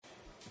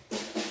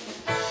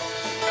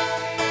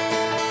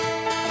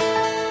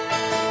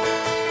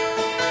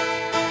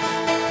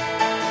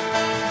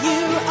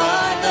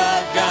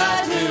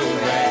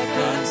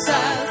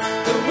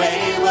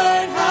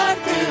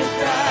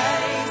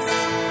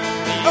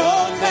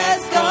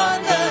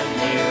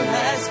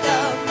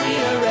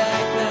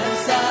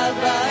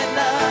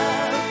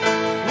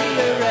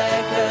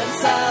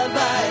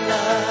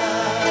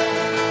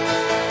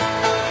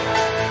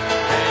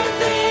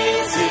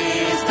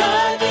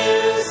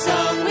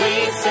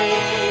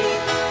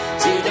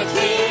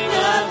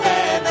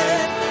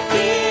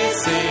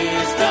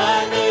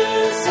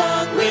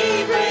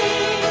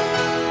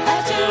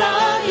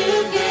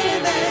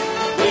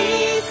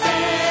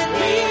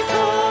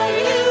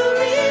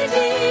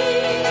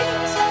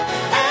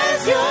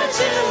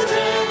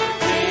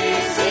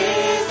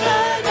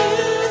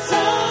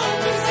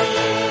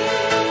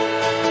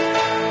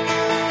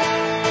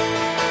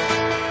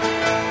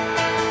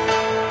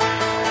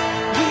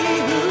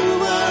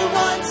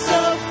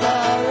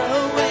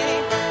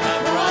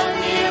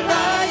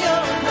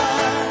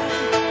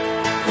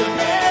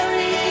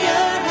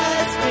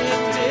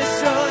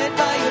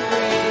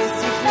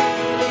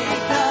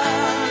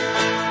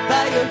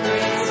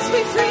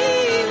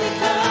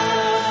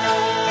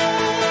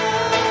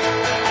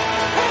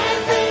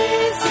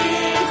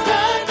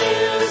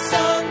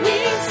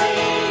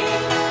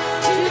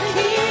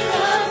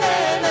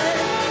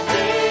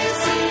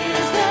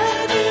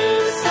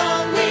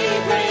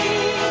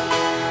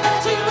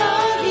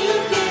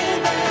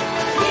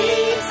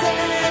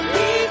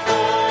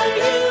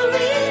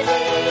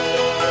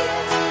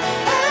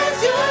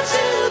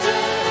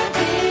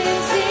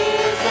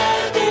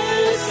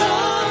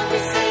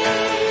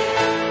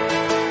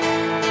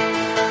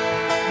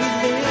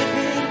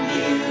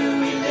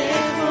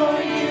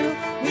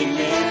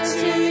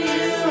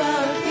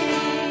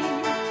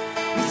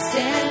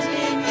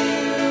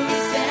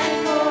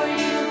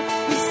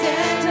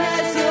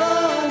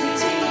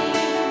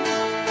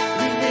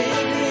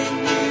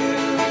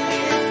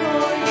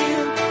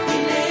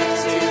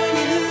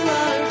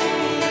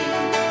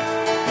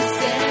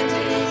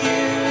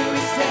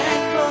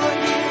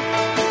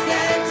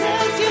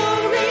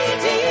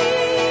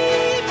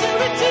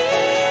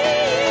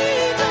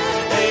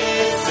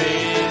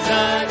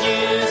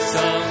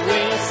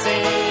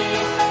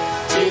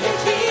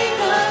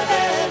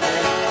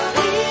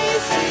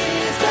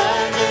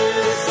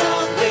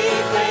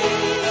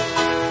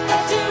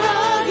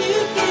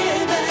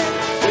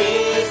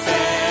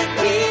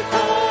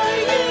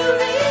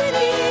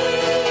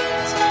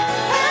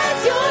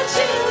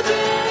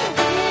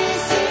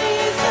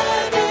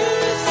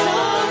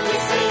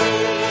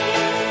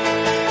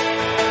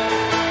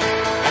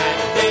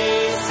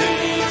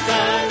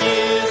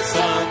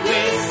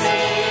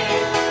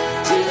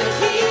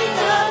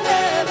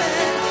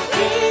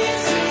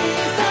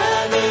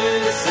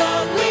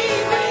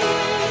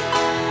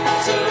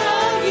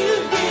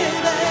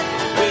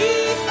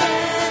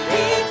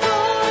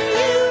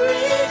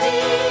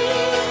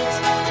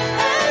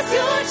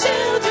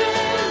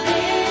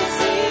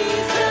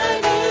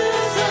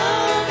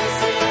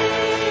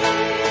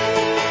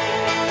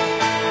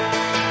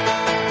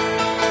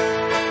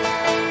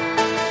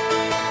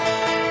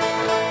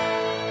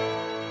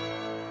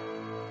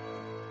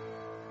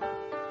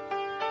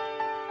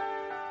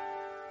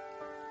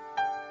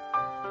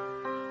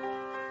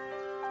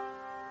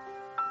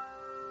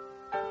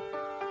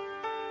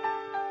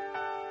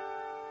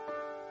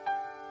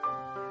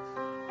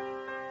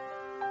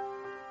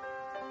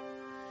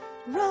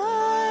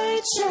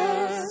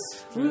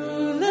righteous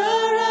ruler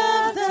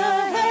of the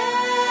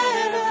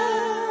heavens.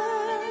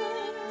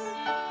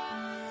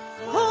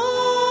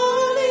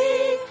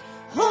 Holy,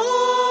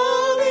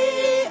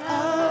 holy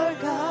our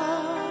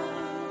God.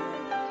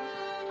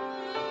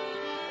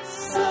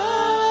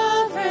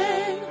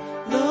 Sovereign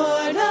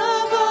Lord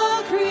of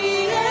all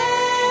creation.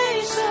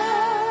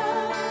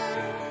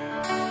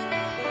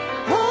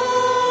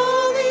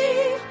 Holy,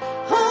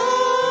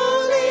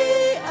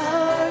 holy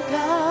our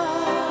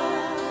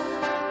God.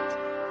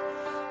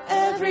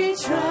 Every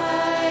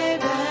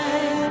tribe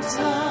and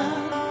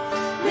tongue,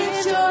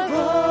 lift your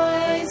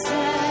voice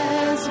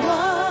as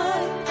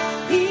one.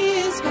 He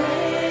is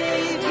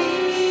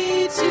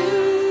greatly to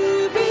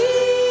be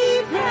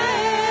praised.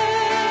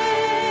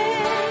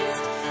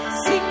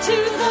 Sing to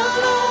the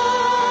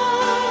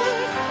Lord,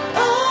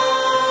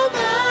 oh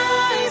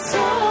my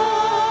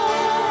soul.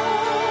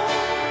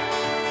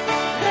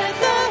 Let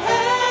the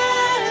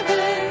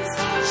heavens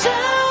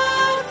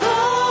shout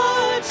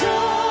for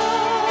joy.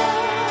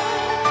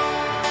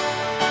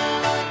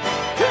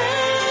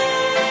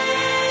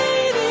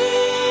 Great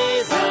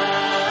is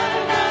our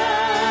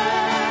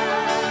God.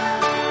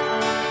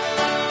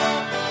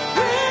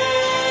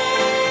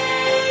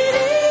 Great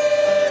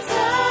is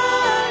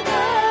our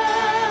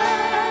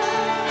God.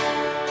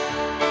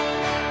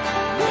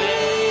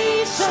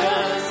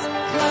 Nations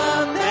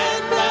come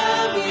and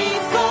bow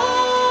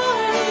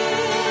before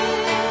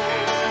Him.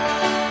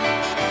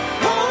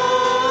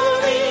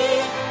 Holy,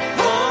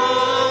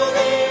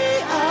 holy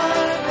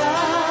our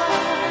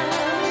God.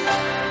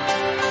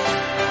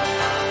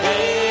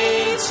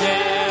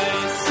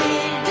 Ancients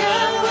sing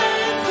now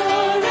and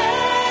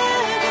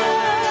forever.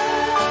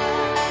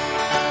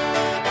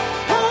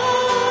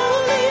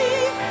 Holy,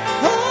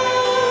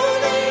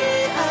 holy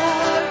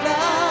our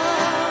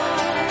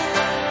God.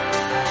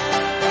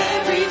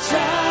 Every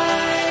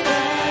tribe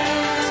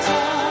and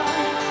tongue,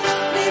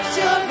 lift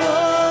your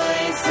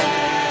voice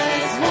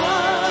as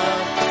one.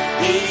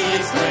 He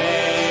is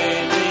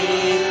greatly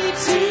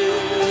to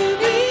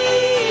be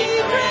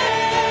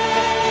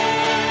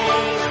praised.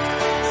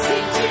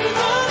 Sing to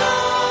the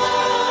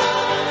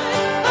Lord,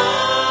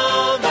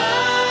 oh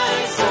my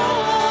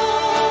soul.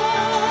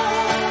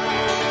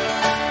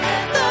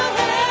 Let the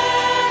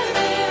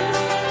heavens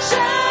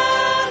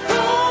shout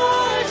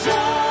for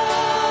joy.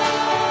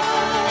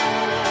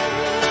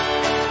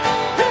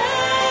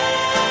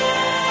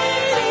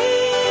 Great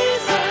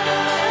is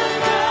our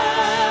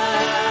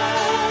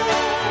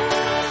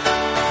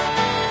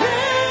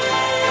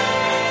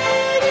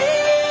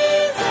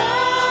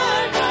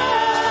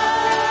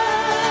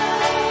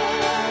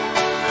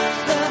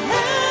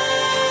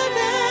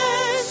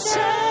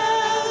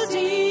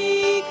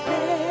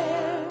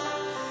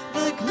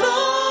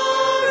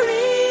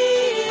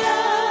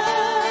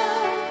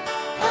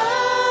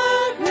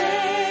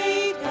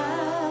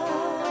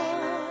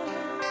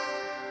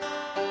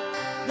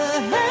The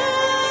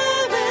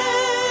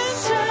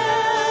heavens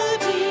shall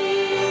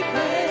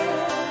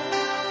declare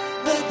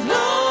the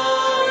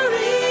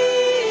glory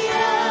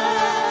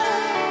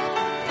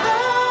of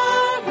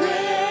our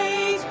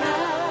great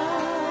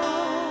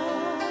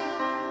God.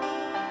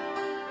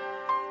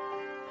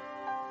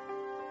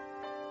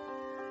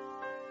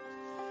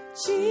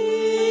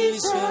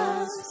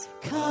 Jesus,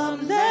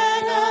 come,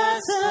 let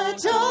us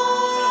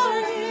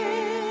adore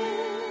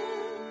Him.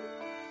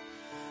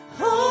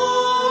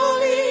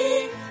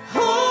 Holy,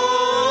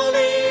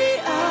 holy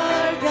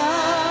our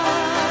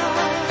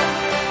God.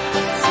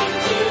 Sing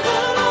to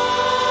the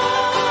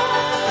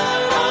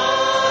Lord,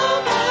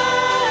 oh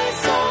my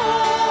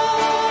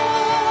soul.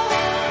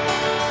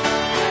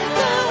 Let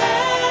the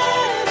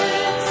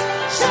heavens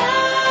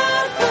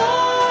shout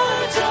for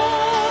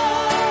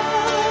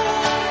joy.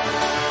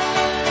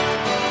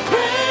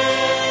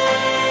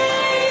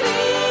 Great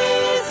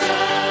is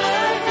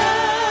our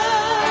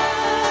God.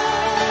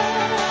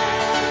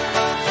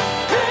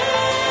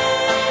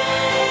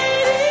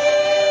 Great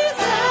is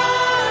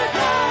our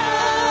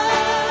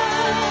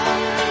God.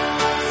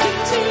 Sing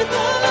to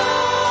the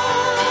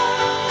Lord,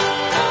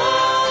 oh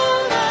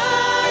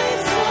my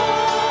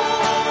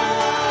soul.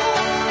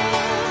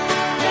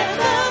 Let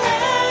the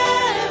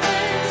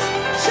heavens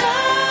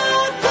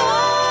shout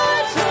for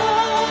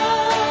joy.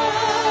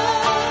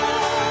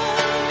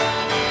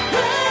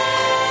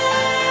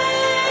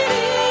 Great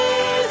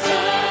is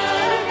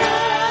our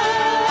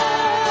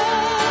God.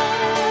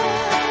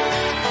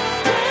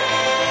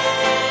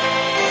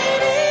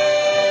 Great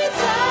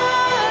is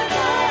our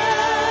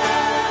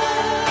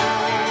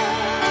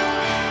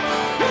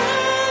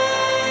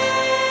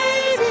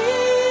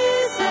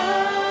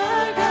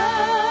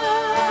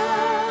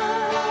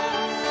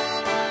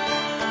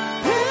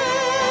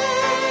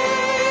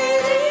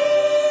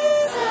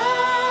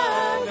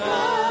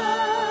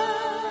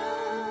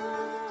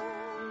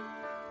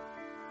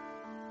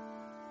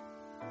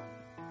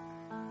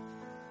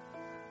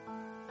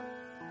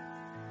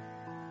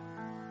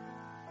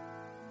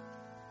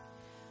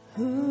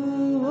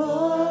Who,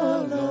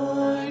 O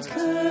Lord,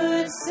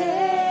 could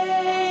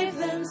save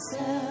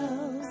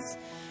themselves,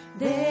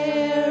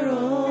 their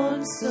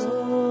own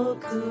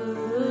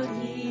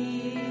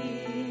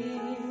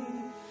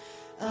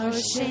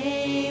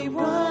shame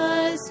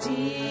was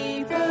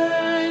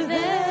deeper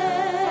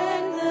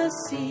than the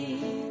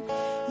sea.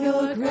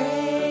 Your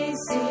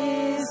grace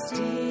is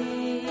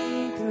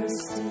deeper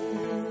still.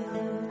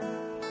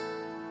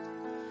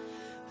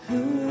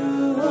 Who,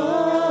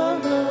 oh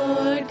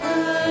Lord,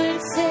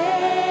 could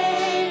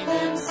save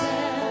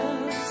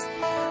themselves?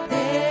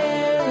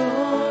 Their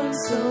own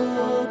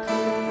soul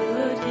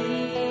could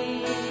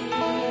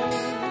heal.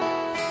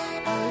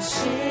 Our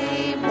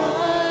shame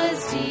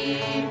was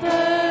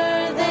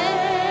deeper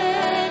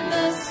than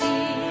the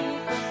sea.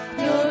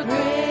 Your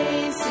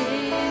grace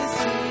is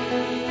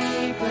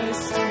deeper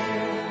still.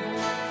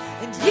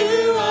 And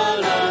you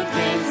alone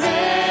can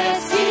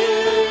rescue.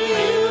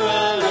 You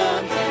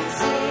alone can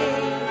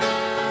save.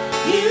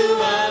 You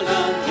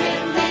alone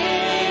can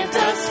lift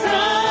us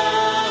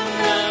from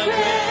the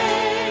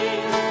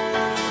grave.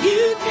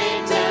 You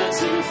came down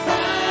to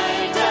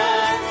find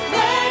us,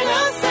 led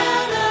us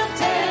out of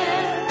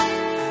death.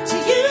 To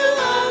you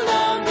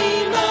alone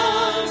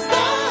belongs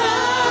the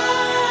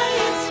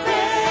highest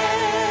praise.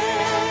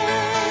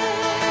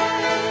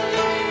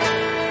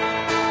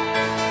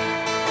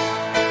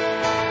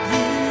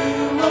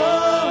 You,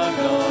 oh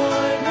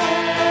Lord,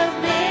 have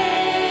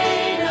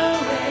made a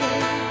way,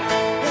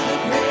 the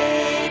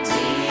great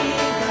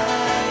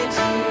divide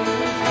you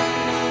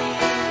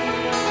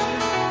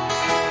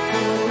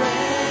for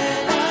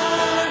when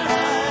our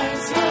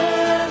hearts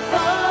were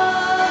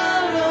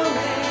far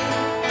away,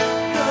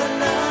 your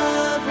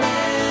love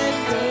went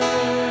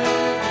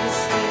further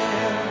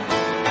still.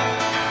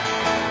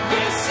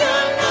 Yes,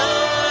 your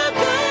love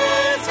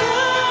goes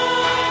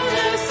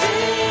wonders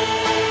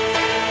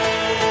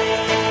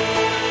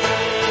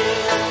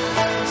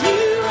You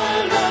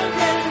alone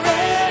can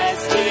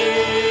rescue.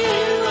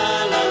 You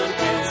alone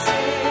can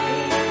save.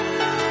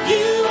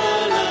 You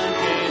alone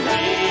can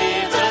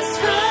lift us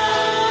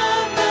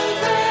from the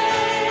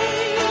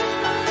grave.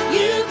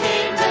 You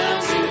came down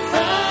to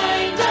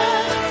find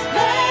us,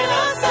 led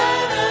us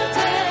out of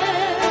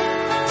death.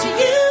 To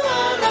you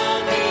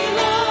alone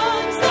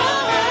belongs the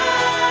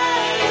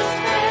highest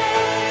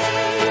praise.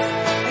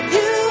 And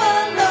you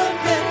alone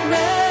can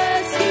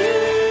rescue.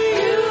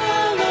 You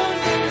alone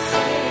can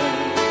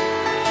save.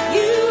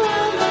 You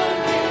alone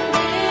can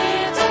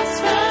lift us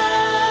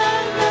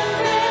from the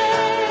grave.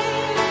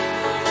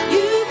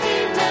 You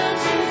came down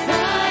to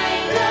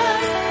find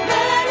us,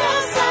 led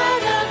us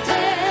out of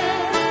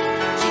death.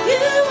 To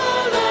you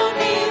alone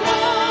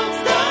belongs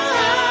the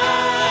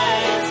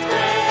highest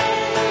praise.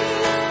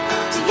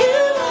 To you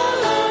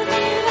alone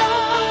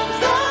belongs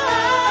the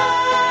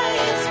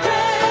highest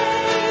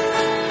praise.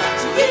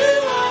 To you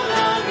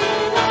alone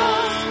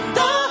belongs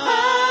the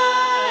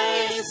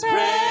highest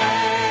praise.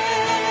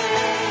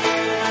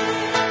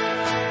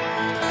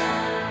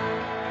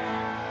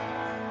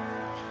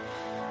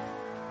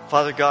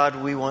 Father God,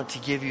 we want to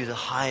give you the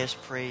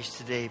highest praise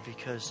today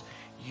because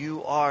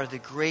you are the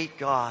great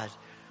God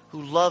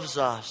who loves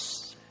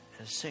us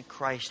and has sent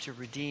Christ to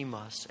redeem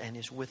us and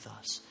is with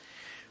us.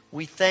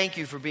 We thank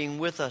you for being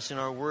with us in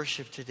our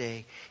worship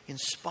today.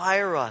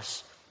 Inspire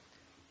us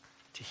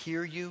to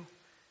hear you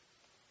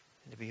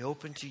and to be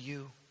open to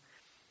you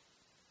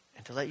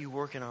and to let you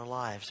work in our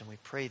lives. And we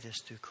pray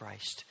this through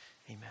Christ.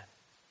 Amen.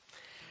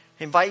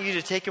 I invite you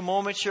to take a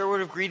moment, share a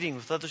word of greeting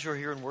with others who are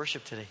here in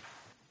worship today.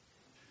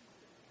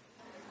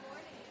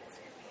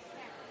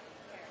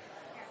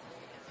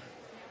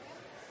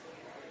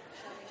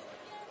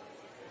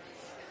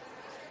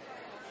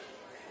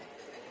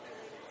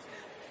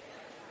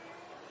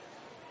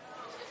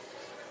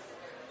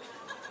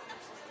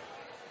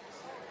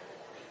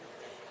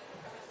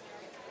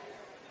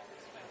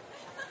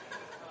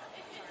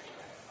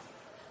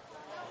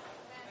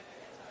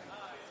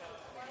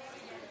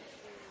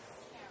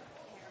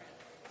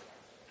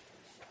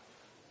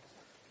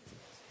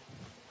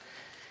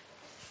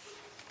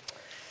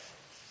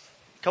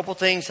 A couple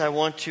things I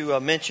want to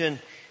mention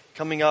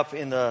coming up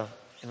in the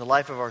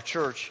life of our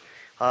church.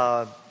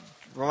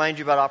 Remind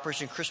you about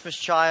Operation Christmas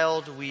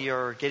Child. We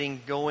are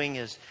getting going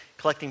as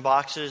collecting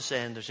boxes,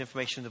 and there's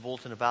information in the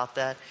bulletin about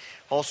that.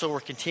 Also, we're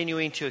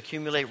continuing to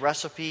accumulate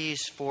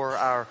recipes for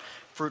our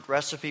fruit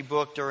recipe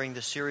book during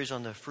the series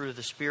on the fruit of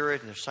the Spirit,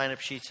 and there's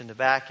sign-up sheets in the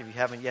back if you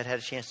haven't yet had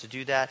a chance to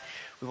do that.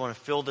 We want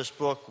to fill this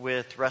book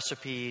with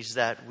recipes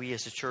that we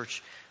as a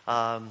church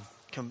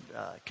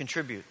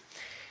contribute.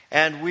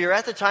 And we are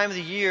at the time of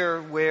the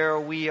year where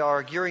we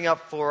are gearing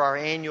up for our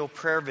annual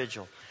prayer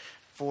vigil.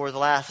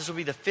 This will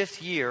be the 5th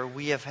year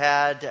we have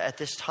had at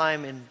this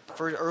time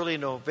for early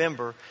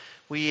November.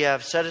 We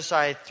have set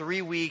aside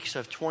 3 weeks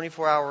of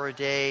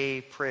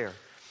 24-hour-a-day prayer.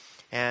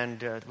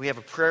 And we have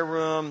a prayer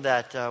room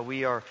that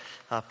we are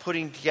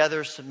putting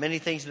together. So many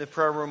things in the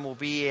prayer room will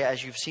be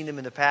as you've seen them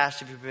in the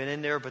past if you've been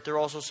in there. But there are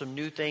also some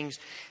new things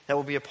that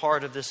will be a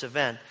part of this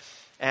event.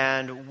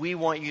 And we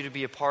want you to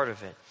be a part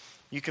of it.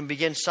 You can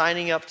begin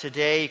signing up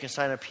today. You can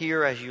sign up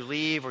here as you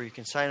leave, or you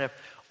can sign up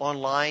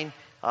online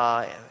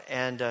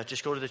and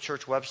just go to the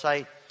church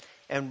website.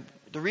 And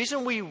the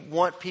reason we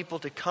want people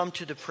to come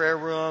to the prayer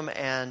room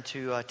and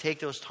to take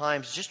those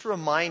times is just to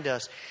remind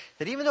us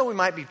that even though we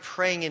might be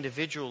praying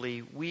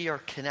individually, we are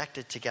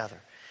connected together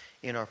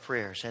in our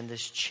prayers. And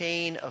this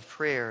chain of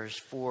prayers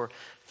for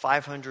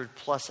 500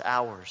 plus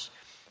hours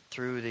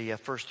through the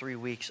first 3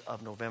 weeks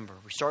of November.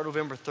 We start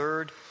November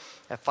 3rd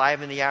at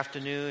 5 in the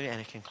afternoon,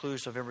 and it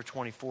concludes November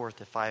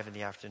 24th at 5 in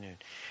the afternoon.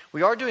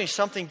 We are doing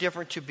something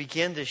different to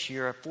begin this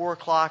year. At 4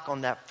 o'clock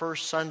on that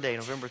first Sunday,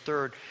 November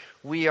 3rd,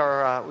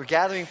 we're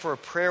gathering for a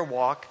prayer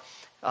walk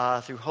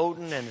through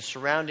Houghton and the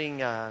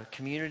surrounding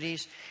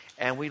communities,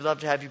 and we'd love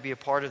to have you be a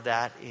part of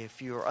that.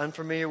 If you're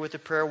unfamiliar with the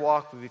prayer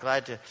walk, we'd be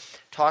glad to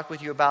talk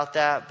with you about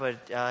that. But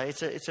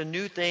it's a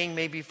new thing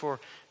maybe for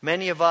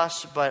many of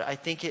us, but I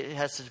think it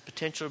has the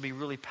potential to be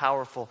really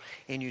powerful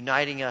in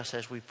uniting us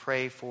as we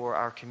pray for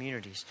our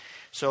communities.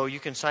 So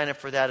you can sign up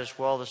for that as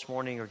well this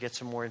morning or get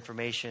some more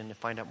information and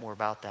find out more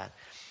about that.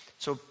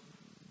 So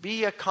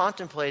be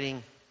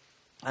contemplating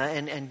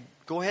and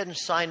go ahead and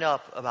sign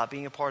up about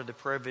being a part of the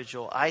prayer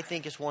vigil. I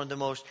think it's one of the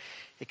most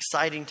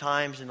exciting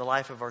times in the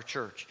life of our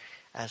church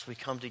as we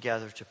come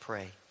together to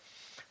pray.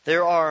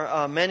 There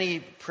are many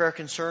prayer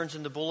concerns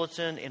in the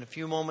bulletin. In a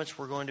few moments,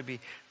 we're going to be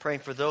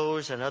praying for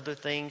those and other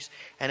things.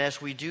 And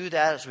as we do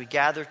that, as we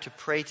gather to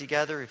pray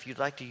together, if you'd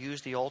like to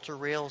use the altar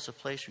rail as a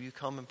place where you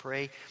come and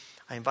pray,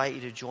 I invite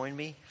you to join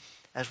me.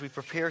 As we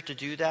prepare to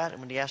do that, I'm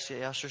going to ask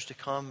the ushers to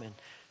come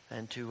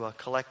and to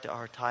collect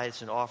our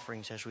tithes and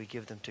offerings as we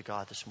give them to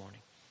God this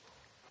morning.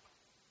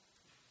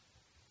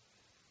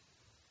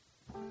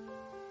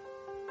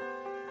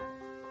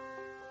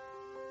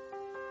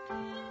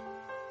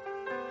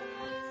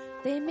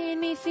 They made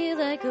me feel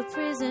like a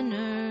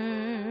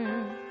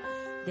prisoner.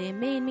 They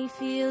made me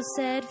feel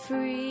set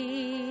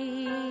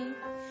free.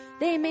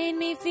 They made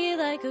me feel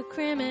like a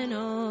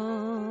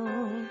criminal.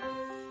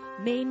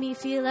 Made me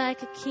feel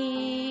like a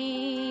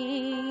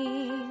king.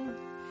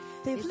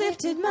 They've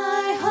lifted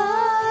my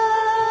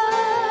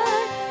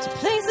heart to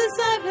places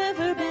I've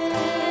never been.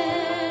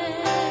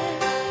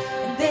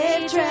 And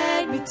they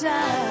dragged me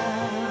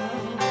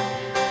down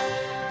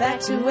back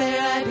to where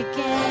I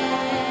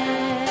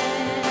began.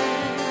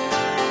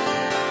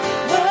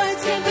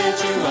 Words can build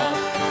you up,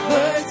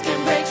 words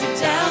can break you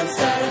down.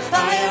 Start a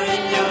fire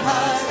in your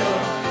heart or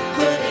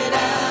put it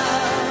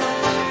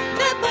out.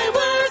 Let my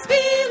words be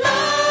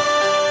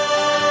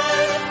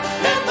light,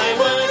 let my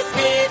words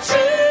be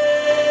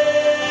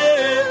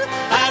true.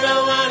 I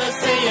don't want to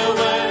say a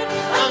word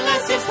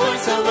unless it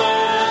points a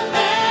word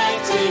back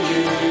to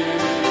you.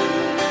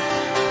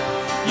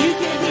 You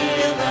can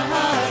heal the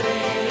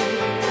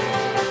heartache,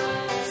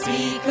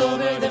 speak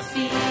over the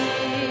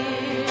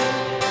fear.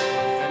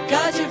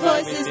 God, your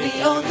voice is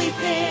the only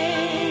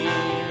thing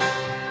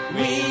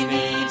we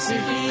need to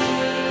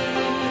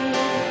hear.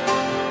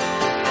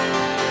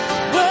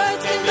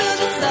 Words can build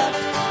us up,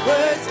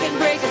 words can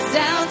break us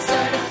down.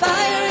 Start a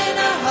fire in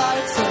our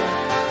hearts or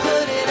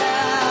put it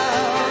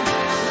out.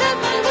 Let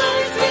my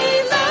words be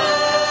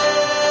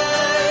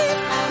light,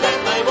 let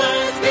my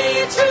words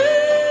be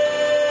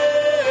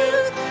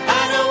truth.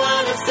 I don't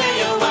want to say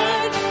a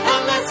word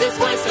unless it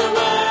points the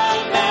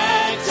word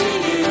back to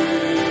you.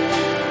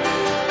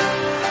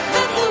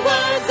 Let the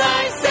words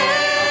I say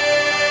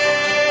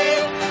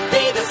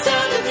be the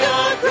sound of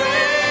your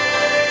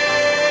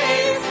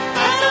grace.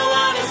 I don't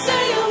want to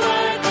say a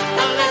word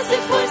unless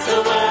it points the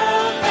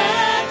word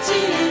back to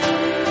you.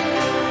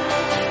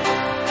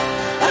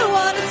 I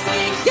want to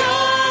speak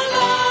your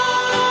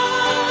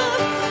love,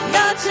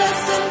 not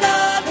just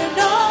another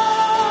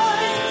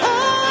noise. Oh, I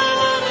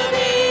want to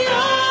be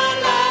your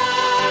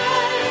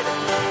light.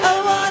 I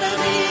want to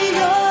be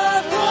your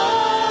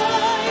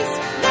voice.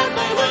 Let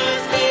my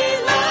words be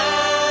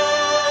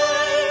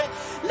light,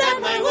 let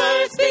my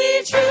words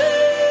be true.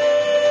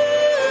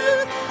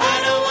 I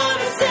don't want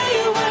to say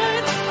a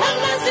word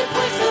unless it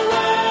points the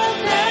word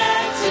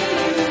back to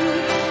you.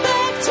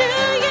 Back to you.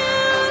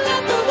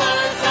 Let the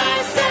words I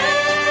say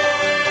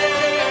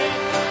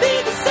be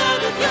the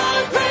sound of your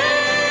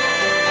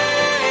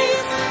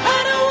grace. I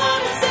don't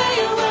want to say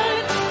a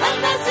word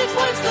unless it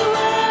points the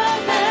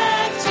word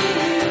back to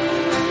you.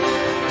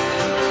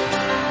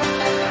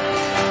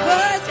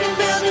 Words can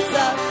build us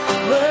up,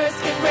 words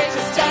can break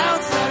us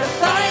down. Start a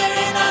fire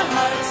in our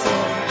hearts.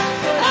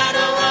 I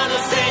don't want to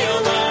say a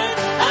word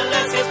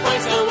unless it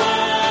points the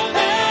word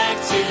back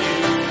to you.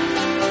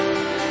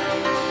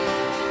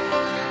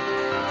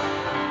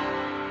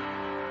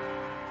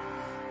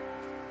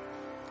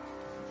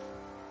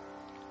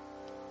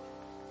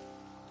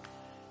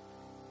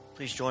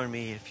 Please join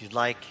me, if you'd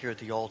like, here at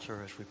the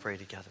altar as we pray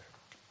together.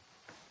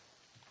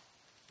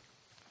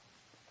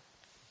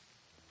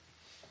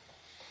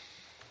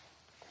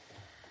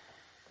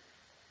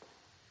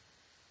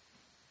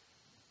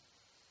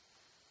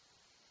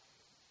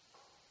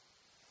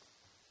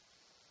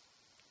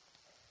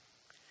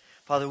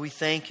 Father, we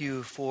thank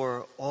you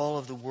for all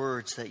of the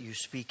words that you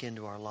speak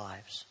into our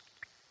lives.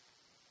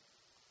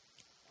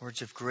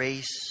 Words of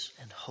grace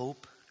and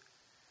hope.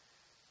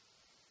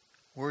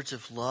 Words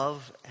of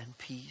love and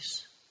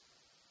peace.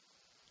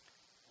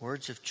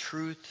 words of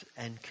truth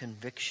and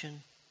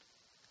conviction.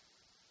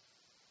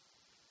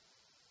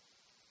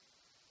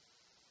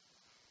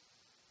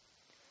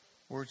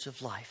 Words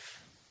of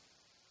life.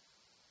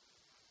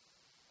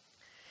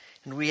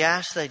 And we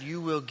ask that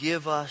you will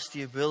give us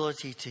the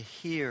ability to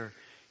hear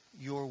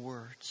your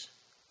words.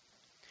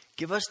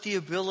 Give us the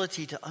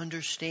ability to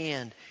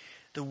understand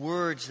the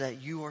words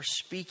that you are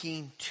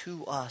speaking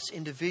to us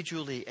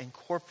individually and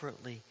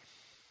corporately,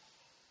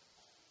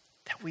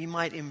 that we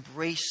might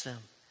embrace them,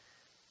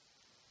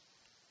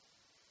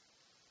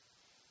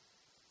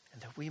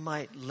 and that we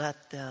might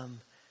let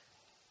them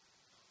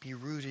be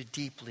rooted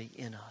deeply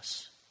in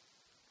us.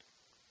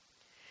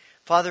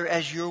 Father,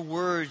 as your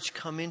words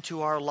come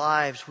into our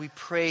lives, we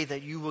pray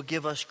that you will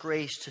give us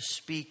grace to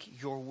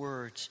speak your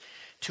words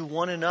to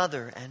one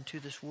another and to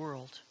this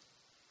world.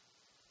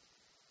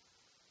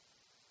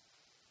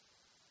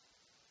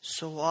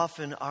 So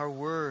often our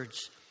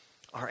words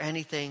are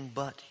anything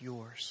but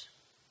yours.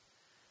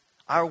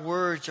 Our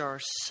words are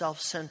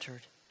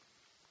self-centered.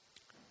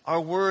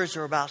 Our words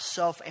are about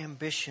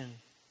self-ambition.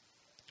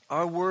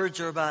 Our words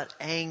are about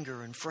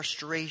anger and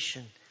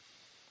frustration.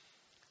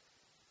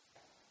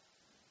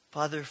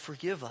 Father,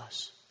 forgive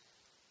us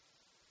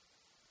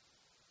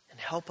and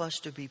help us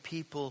to be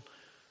people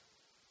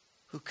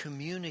who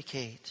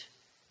communicate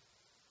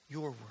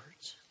your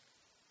words.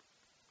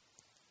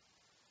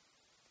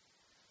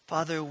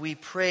 Father, we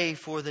pray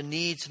for the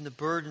needs and the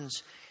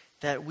burdens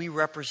that we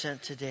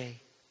represent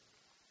today.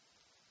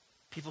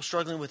 People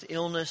struggling with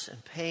illness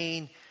and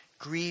pain,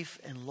 grief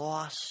and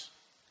loss.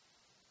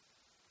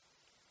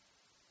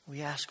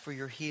 We ask for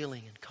your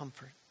healing and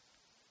comfort.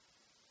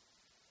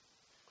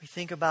 We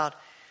think about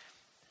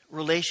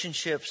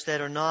relationships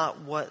that are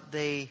not what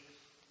they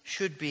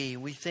should be.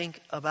 We think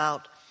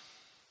about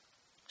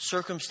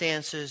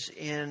circumstances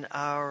in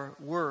our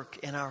work,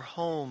 in our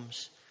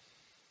homes.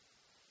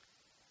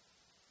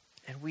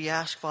 And we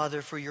ask,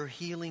 Father, for your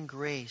healing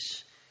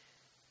grace,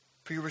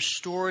 for your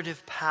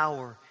restorative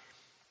power,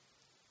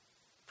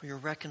 for your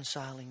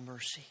reconciling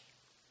mercy.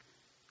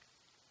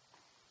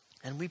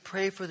 And we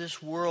pray for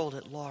this world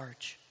at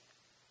large.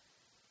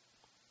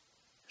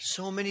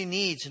 So many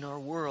needs in our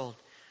world.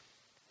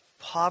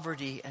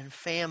 Poverty and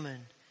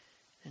famine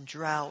and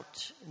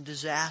drought and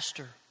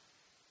disaster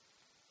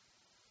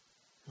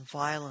and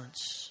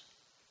violence,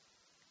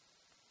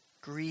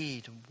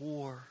 greed and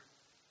war.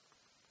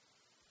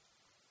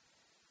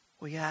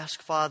 We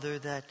ask, Father,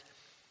 that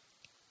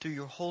through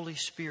your Holy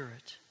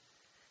Spirit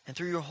and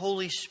through your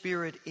Holy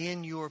Spirit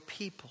in your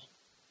people,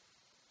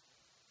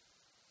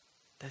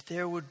 that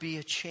there would be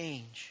a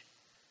change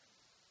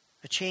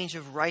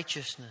of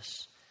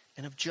righteousness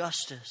and of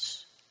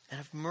justice and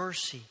of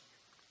mercy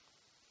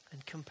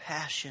and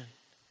compassion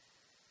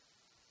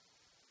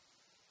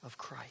of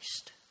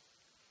Christ.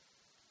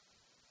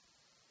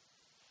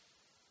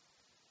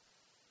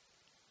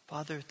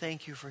 Father,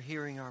 thank you for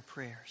hearing our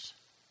prayers.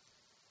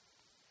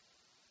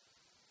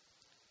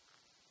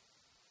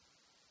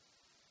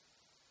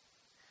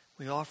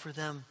 We offer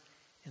them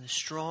in the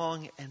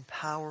strong and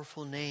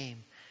powerful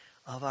name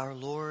of our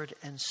Lord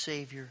and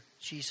Savior,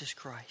 Jesus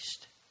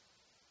Christ,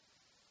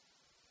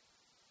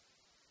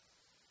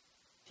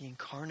 the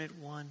incarnate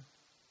one,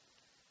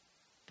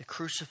 the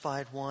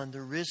crucified one,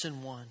 the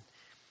risen one,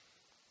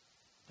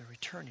 the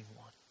returning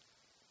one.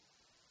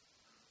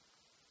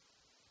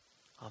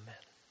 Amen.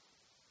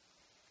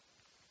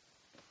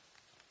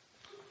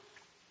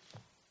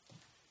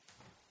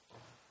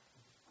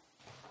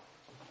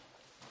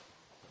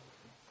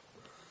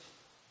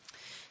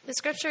 The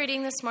scripture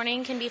reading this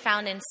morning can be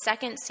found in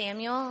 2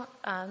 Samuel,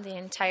 the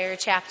entire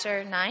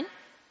chapter 9.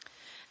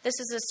 This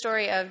is the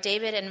story of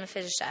David and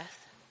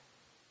Mephibosheth.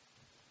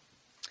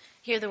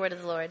 Hear the word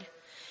of the Lord.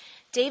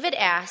 David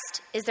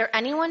asked, "Is there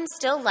anyone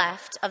still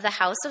left of the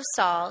house of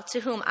Saul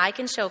to whom I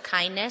can show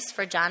kindness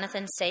for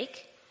Jonathan's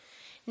sake?"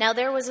 Now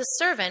there was a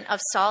servant of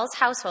Saul's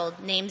household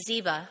named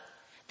Ziba.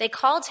 They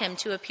called him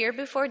to appear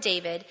before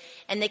David,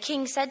 and the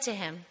king said to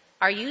him,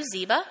 "Are you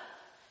Ziba?"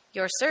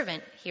 "Your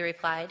servant," he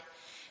replied.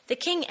 The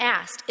king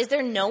asked, "Is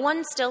there no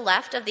one still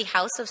left of the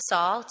house of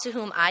Saul to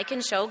whom I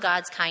can show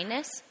God's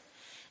kindness?"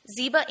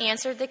 Ziba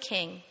answered the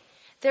king,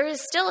 "There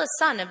is still a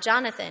son of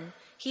Jonathan.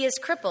 He is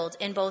crippled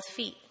in both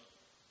feet."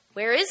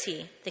 "Where is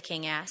he?" the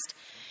king asked.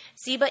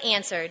 Ziba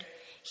answered,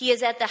 "He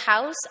is at the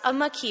house of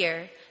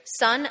Machir,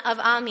 son of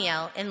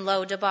Ammiel in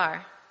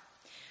Lo-debar."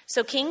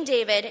 So King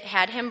David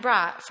had him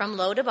brought from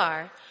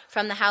Lo-debar,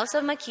 from the house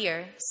of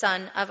Machir,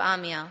 son of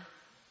Ammiel.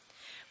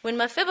 When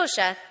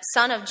Mephibosheth,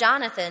 son of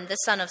Jonathan, the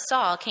son of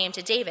Saul, came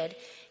to David,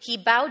 he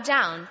bowed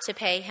down to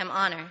pay him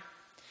honor.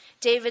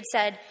 David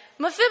said,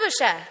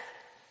 "Mephibosheth."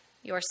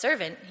 "Your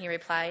servant," he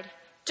replied.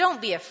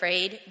 "Don't be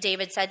afraid,"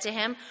 David said to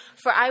him,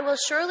 "for I will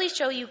surely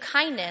show you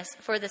kindness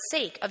for the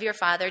sake of your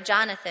father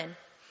Jonathan.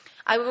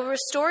 I will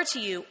restore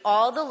to you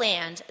all the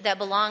land that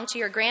belonged to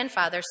your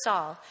grandfather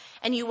Saul,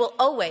 and you will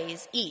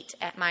always eat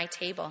at my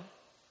table."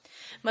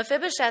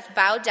 Mephibosheth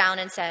bowed down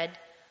and said,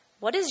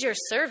 "What is your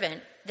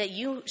servant that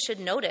you should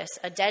notice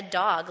a dead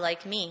dog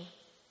like me?"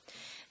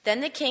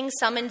 Then the king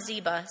summoned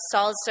Ziba,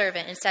 Saul's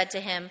servant, and said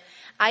to him,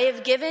 I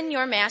have given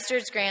your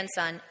master's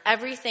grandson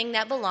everything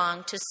that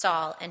belonged to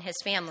Saul and his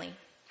family.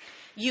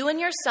 You and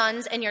your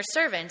sons and your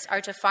servants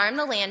are to farm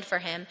the land for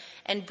him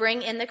and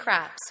bring in the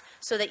crops,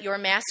 so that your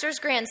master's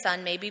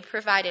grandson may be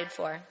provided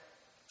for.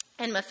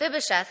 And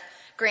Mephibosheth,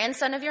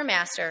 grandson of your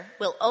master,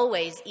 will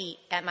always eat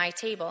at my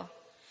table.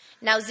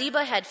 Now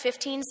Ziba had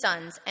 15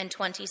 sons and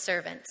 20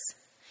 servants.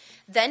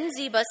 Then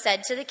Ziba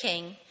said to the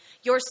king,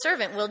 Your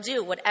servant will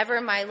do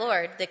whatever my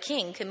lord, the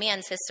king,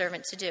 commands his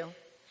servant to do.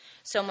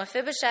 So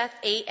Mephibosheth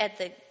ate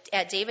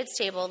at David's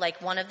table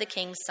like one of the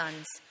king's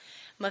sons.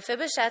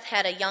 Mephibosheth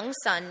had a young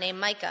son named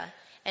Micah,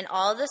 and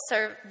all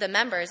the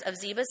members of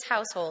Ziba's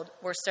household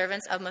were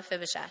servants of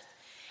Mephibosheth.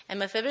 And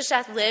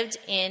Mephibosheth lived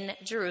in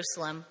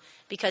Jerusalem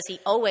because he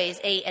always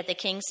ate at the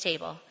king's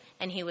table,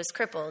 and he was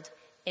crippled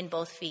in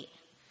both feet.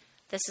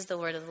 This is the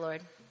word of the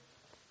Lord.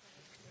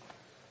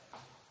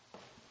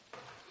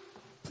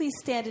 Please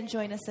stand and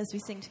join us as we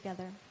sing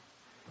together.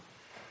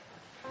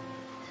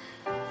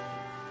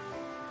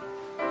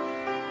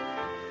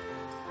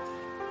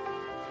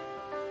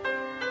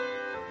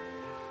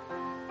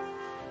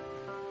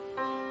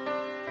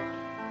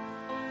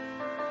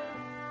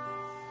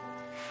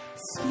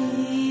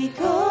 Speak,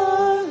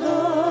 O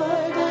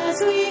Lord,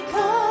 as we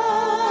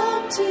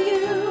come to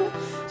you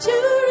to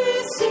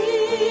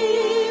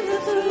receive the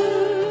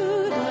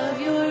food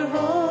of your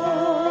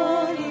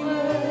holy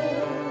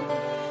word.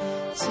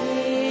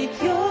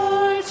 Take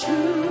your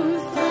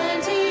truth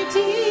planted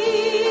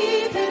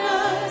deep in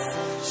us,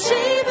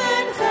 shape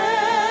and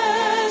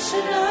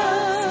fashion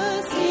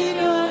us in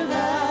your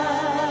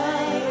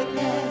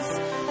likeness,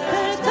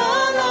 that the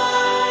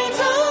light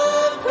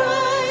of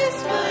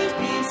Christ might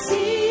be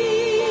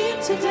seen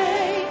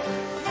today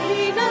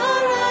in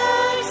our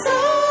acts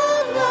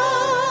of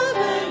love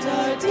and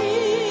our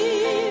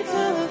deeds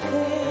of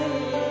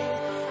faith.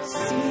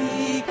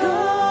 Seek, O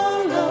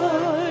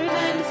Lord,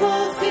 and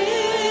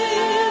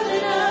fulfill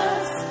in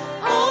us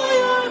all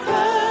your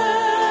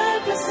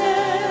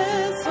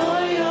purposes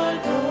for your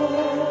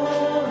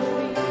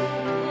glory.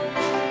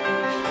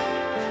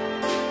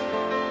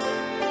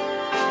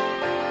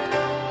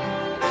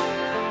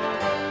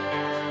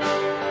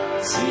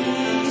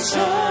 Teach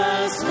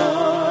us,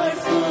 Lord,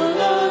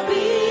 full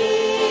obedience,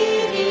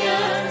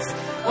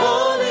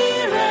 holy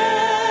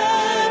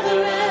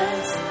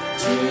reverence,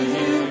 true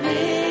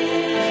humility.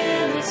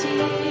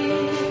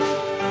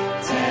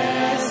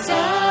 Test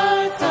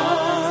our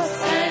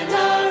thoughts and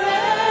our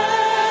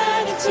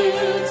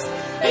attitudes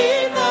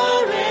in the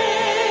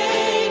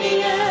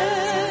radiance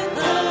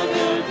of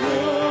your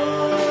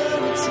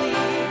purity.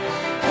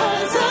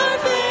 Cause our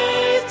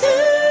faith to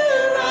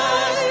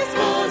rise,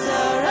 cause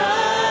our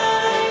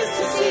eyes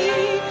to see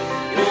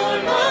your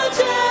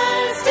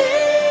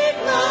majestic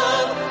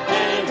love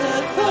and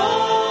authority.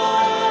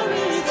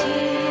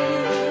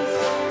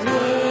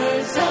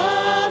 Words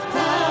of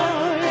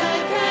power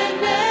that can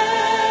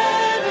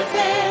never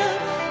fail,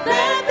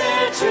 let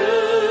their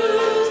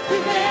truth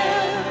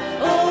prevail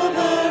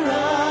over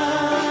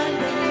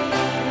unbelief.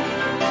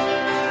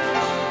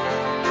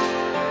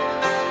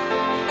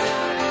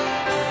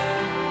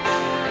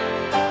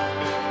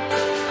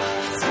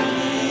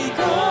 Speak,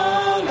 O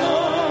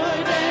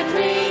Lord, and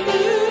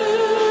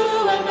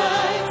renew our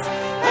minds.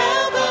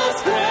 Help us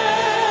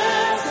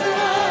grasp the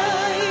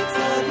heights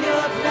of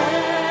your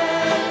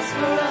plans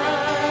for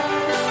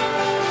us.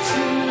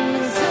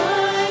 Truths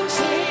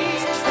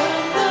unchanged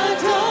from the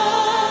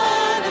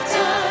dawn of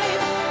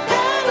time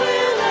that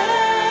will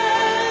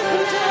echo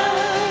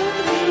down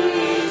through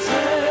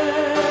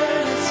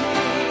eternity.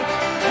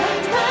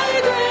 And by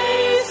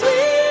grace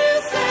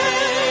we'll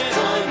stand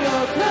on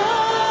your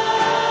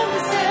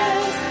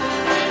promises,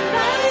 and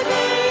by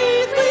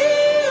faith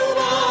we'll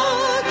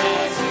walk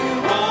as you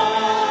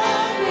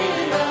walk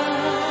with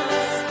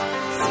us.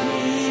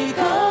 Speak,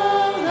 O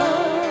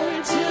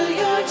Lord, till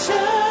your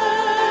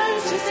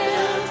church is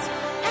built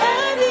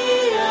and the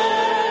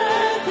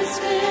earth is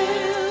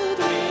filled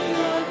with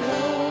your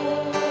glory.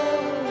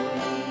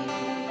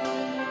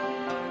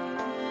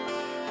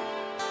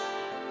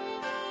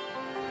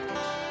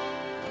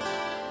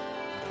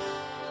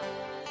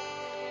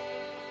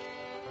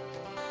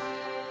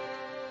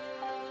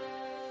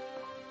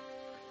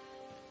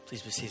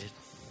 Please be seated.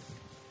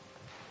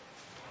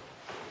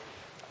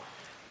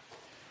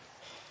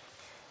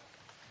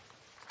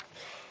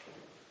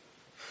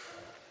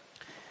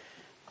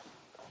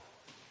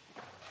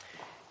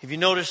 If you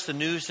noticed the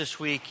news this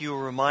week, you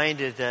were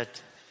reminded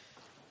that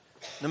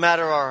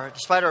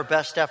despite our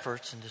best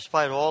efforts and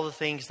despite all the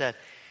things that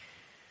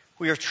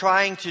we are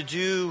trying to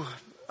do,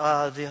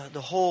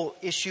 the whole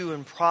issue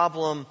and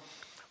problem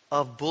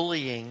of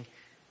bullying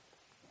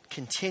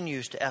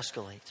continues to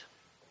escalate.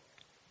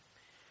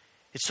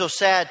 It's so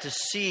sad to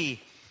see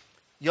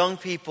young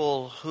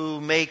people who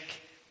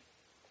make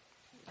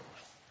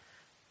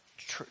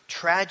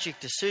tragic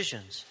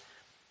decisions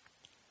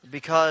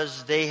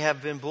because they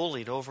have been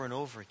bullied over and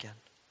over again.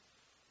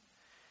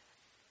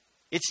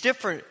 It's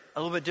different, a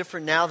little bit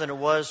different now than it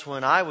was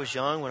when I was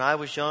young. When I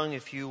was young,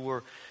 if you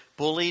were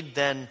bullied,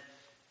 then,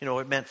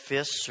 it meant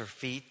fists or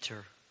feet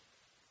or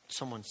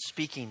someone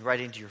speaking right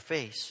into your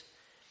face.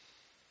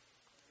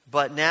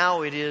 But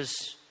now it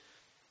is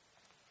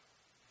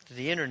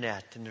the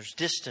internet, and there's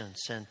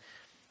distance, and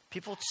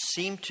people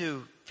seem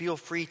to feel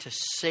free to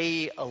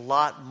say a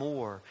lot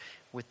more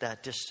with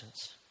that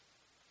distance.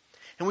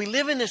 And we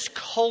live in this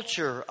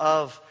culture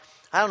of,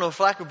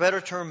 for lack of a better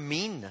term,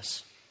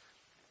 meanness.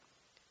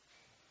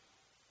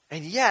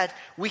 And yet,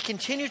 we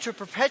continue to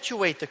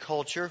perpetuate the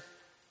culture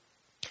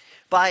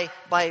by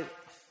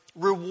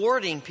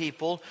rewarding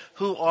people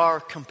who are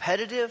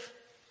competitive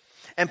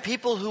and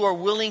people who are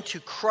willing to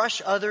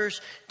crush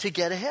others to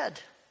get ahead.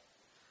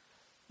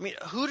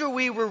 Who do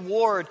we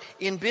reward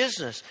in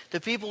business?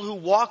 The people who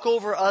walk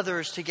over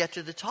others to get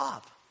to the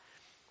top.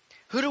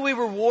 Who do we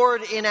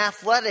reward in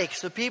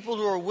athletics? The people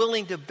who are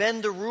willing to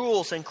bend the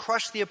rules and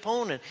crush the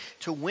opponent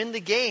to win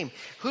the game.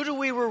 Who do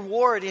we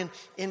reward in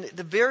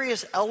the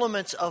various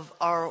elements of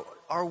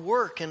our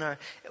work?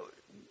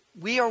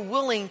 We are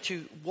willing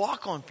to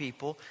walk on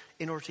people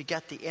in order to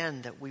get the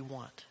end that we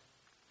want.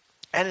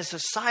 And as a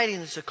society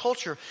and as a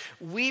culture,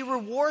 we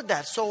reward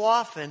that so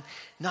often,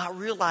 not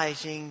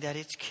realizing that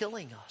it's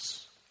killing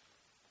us.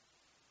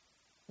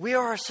 We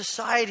are a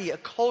society, a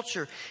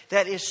culture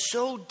that is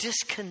so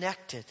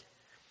disconnected.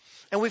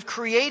 And we've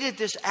created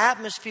this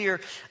atmosphere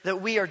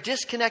that we are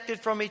disconnected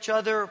from each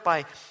other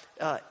by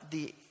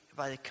the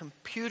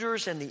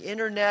computers and the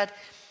internet,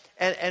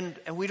 and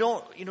we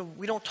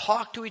don't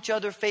talk to each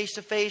other face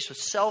to face with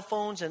cell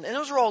phones, and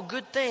those are all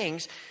good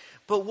things.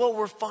 But what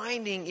we're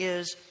finding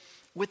is,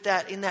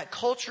 in that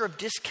culture of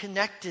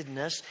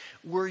disconnectedness,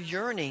 we're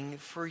yearning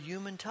for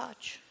human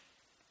touch.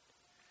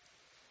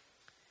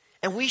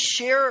 And we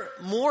share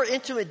more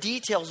intimate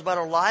details about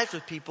our lives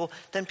with people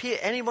than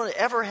anyone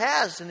ever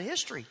has in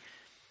history.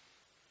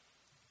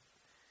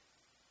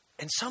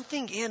 And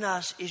something in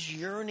us is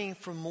yearning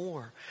for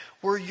more.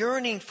 We're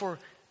yearning for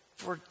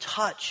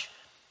touch.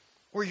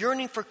 We're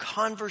yearning for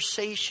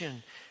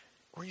conversation.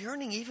 We're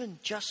yearning even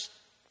just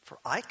for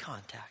eye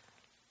contact.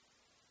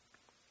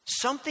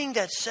 Something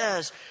that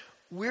says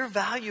we're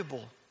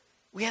valuable.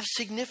 We have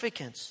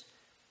significance.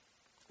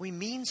 We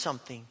mean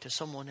something to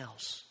someone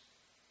else.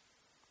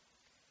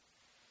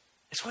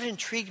 It's what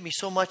intrigued me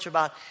so much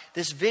about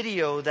this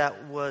video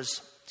that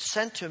was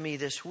sent to me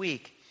this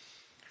week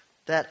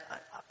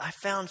that I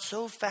found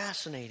so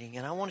fascinating,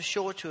 and I want to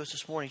show it to us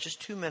this morning,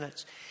 just 2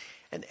 minutes.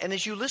 And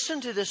as you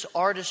listen to this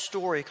artist's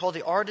story called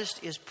The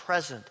Artist is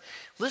Present,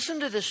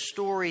 listen to this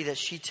story that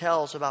she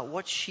tells about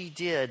what she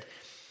did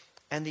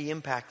and the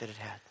impact that it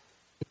had.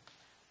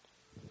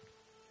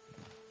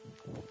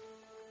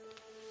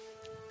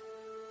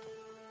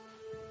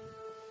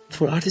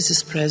 For Artist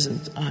is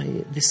Present,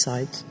 I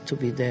decided to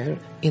be there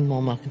in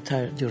MoMA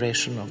entire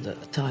duration of the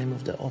time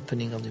of the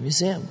opening of the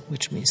museum,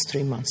 which means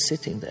 3 months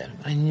sitting there.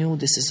 I knew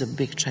this is a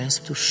big chance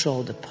to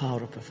show the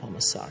power of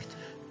performance art.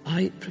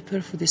 I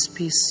prepared for this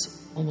piece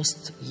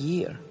almost a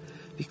year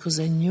because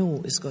I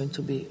knew it's going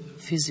to be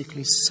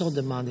physically so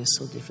demanding,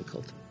 so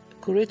difficult.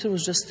 The curator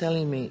was just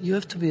telling me, you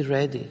have to be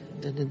ready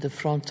that in the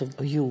front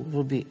of you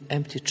will be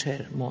empty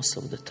chair most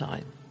of the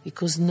time.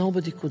 Because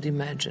nobody could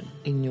imagine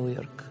in New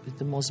York,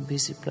 the most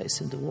busy place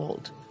in the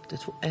world,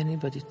 that will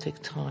anybody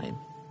take time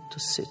to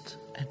sit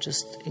and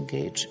just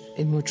engage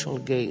in mutual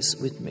gaze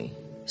with me.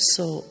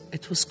 So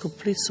it was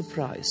complete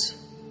surprise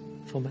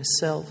for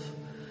myself,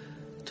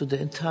 to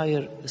the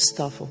entire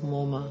staff of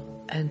MoMA,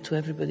 and to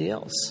everybody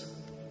else.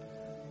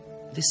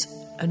 This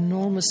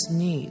enormous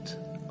need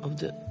of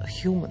the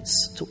humans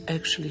to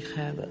actually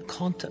have a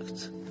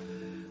contact.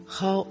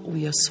 How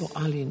we are so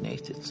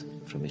alienated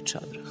from each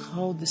other.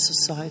 How the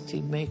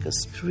society makes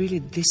us really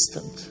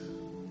distant.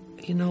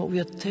 We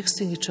are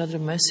texting each other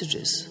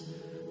messages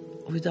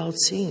without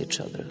seeing each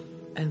other.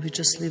 And we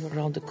just live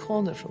around the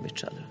corner from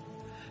each other.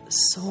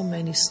 So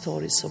many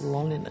stories of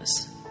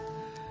loneliness.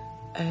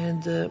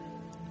 And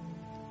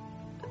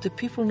the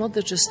people not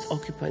that just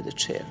occupy the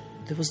chair.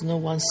 There was no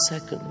 1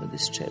 second when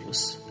this chair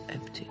was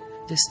empty.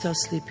 They start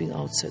sleeping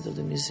outside of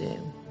the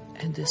museum.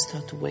 And they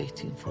start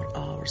waiting for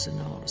hours and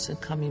hours and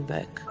coming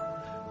back.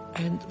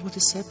 And what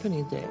is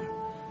happening there?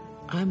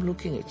 I'm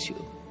looking at you.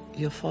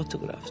 You're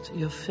photographed.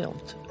 You're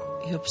filmed.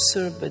 You're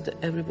observed by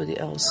everybody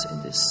else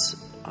in this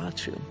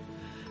atrium.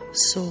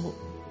 So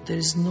there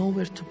is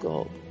nowhere to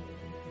go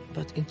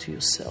but into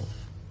yourself.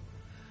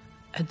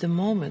 At the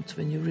moment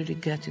when you really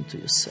get into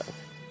yourself,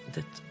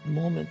 that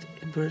moment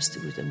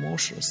bursting with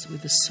emotions,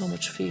 with so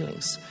much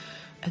feelings.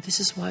 And this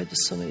is why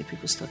so many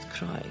people start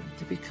crying.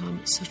 They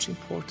become such an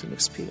important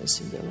experience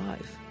in their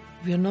life.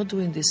 We are not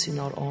doing this in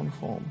our own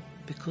home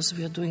because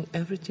we are doing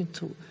everything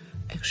to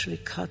actually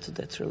cut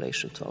that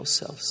relation to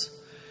ourselves.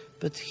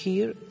 But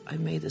here I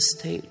made a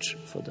stage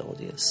for the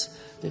audience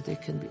that they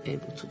can be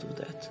able to do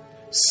that.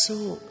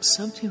 So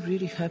something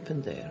really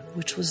happened there,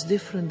 which was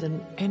different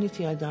than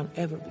anything I'd done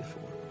ever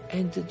before.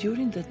 And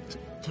during that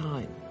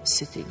time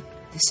sitting,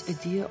 this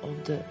idea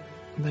of the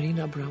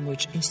Marina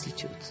Abramović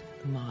Institute,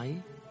 MAI,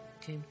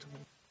 came to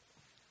me.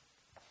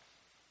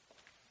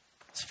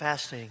 It's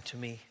fascinating to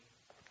me.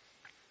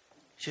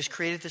 She just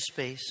created this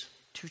space,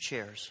 2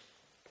 chairs.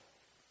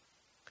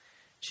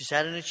 She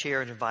sat in a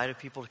chair and invited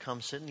people to come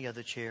sit in the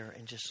other chair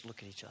and just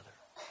look at each other.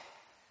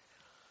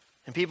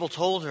 And people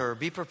told her,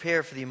 be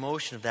prepared for the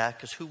emotion of that,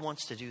 because who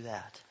wants to do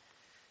that?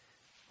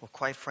 Well,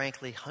 quite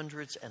frankly,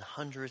 hundreds and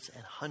hundreds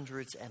and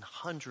hundreds and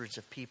hundreds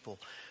of people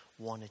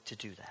wanted to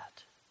do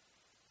that.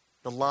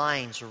 The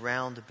lines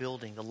around the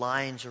building, the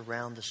lines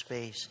around the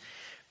space.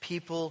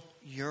 People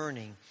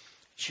yearning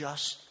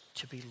just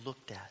to be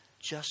looked at,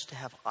 just to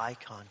have eye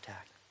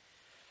contact.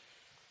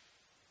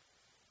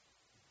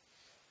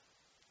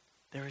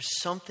 There is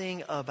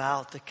something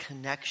about the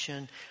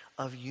connection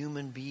of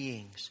human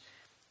beings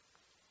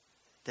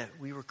that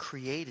we were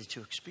created to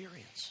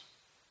experience.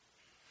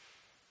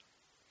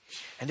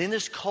 And in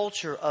this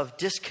culture of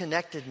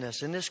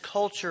disconnectedness, in this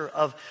culture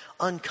of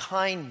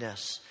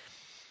unkindness,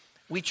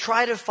 we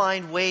try to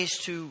find ways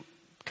to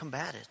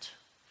combat it.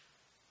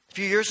 A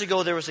few years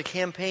ago, there was a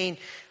campaign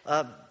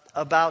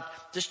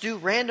about just do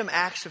random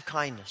acts of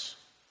kindness.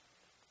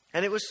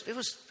 And it was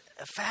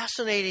a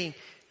fascinating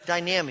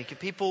dynamic.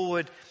 People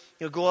would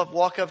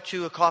walk up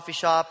to a coffee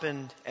shop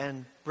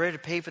and ready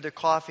to pay for their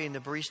coffee, and the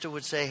barista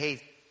would say,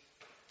 hey,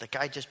 the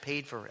guy just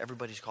paid for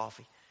everybody's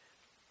coffee.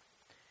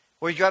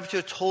 Or you drive to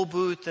a toll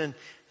booth and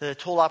the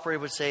toll operator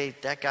would say,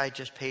 that guy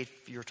just paid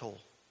for your toll.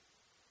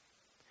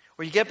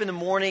 Or you get up in the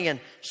morning and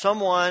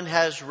someone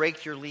has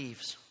raked your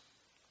leaves.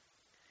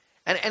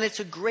 And it's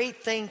a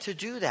great thing to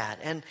do that.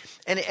 And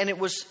it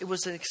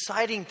was an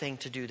exciting thing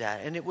to do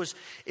that. And it was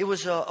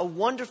a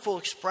wonderful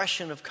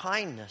expression of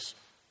kindness.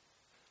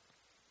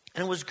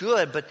 And it was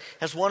good, but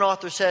as one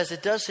author says,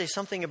 it does say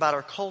something about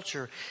our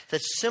culture that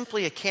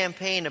simply a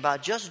campaign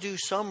about just do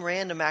some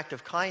random act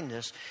of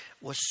kindness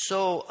was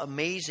so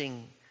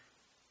amazing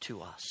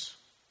to us.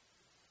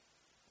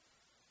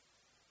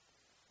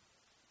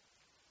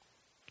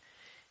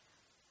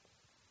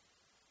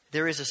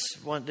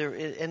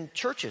 And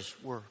churches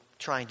were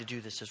trying to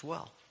do this as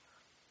well.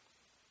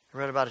 I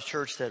read about a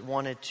church that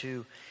wanted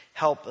to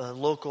help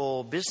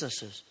local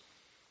businesses.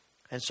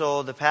 And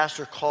so the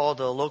pastor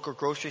called a local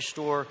grocery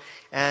store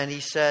and he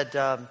said,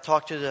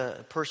 talk to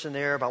the person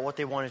there about what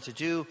they wanted to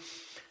do.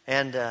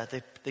 And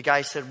the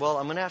guy said, well,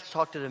 I'm going to have to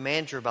talk to the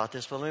manager about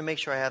this, but let me make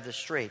sure I have this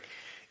straight.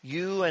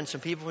 You and some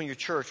people from your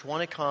church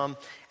want to come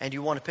and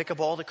you want to pick up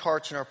all the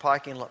carts in our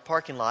parking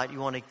lot. You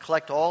want to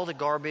collect all the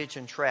garbage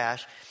and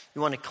trash.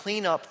 You want to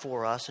clean up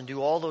for us and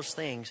do all those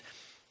things,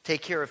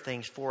 take care of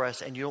things for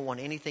us, and you don't want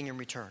anything in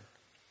return.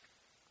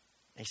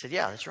 And he said,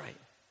 yeah, that's right.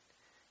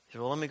 He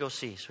said, well, let me go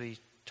see. So he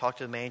talked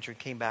to the manager and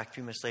came back a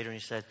few minutes later and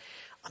he said,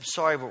 I'm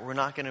sorry, but we're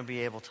not going to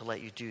be able to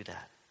let you do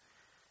that.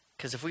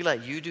 Because if we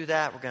let you do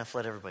that, we're going to have to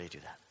let everybody do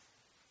that.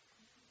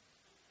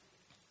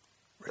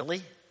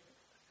 Really?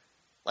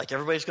 Like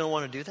everybody's going to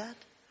want to do that?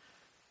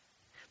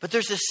 But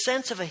there's this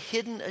sense of a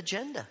hidden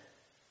agenda.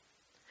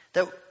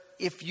 That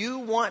if you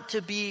want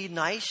to be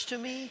nice to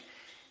me,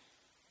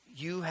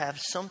 you have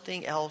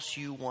something else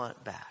you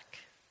want back.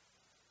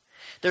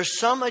 There's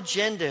some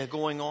agenda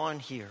going on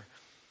here.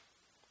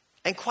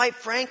 And quite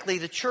frankly,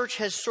 the church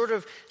has sort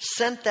of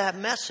sent that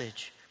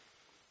message.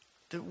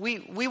 That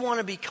we want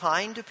to be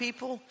kind to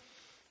people,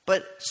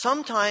 but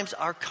sometimes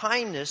our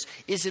kindness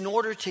is in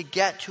order to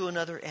get to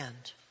another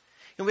end.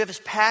 And we have this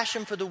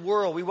passion for the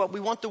world. We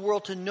want the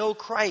world to know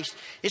Christ.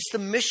 It's the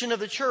mission of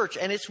the church,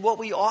 and it's what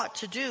we ought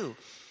to do.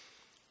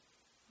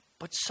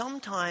 But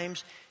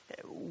sometimes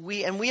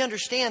we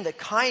understand that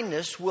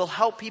kindness will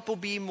help people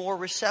be more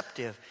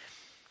receptive.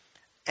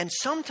 And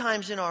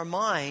sometimes in our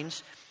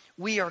minds,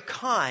 we are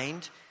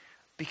kind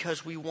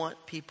because we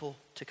want people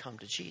to come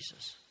to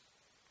Jesus.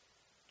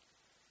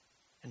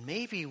 And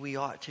maybe we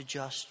ought to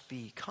just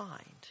be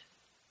kind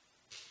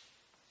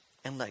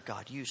and let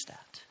God use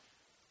that.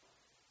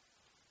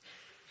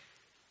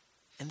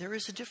 And there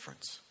is a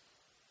difference.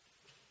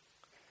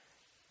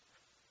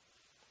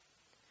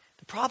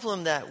 The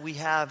problem that we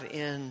have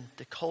in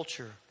the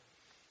culture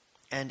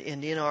and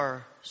in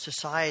our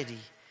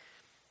society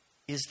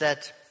is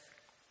that,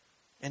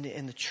 and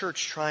in the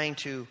church trying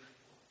to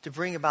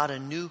bring about a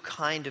new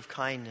kind of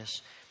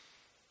kindness,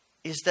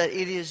 is that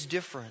it is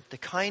different. The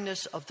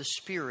kindness of the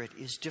Spirit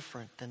is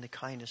different than the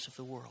kindness of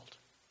the world.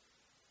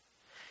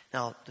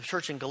 Now, the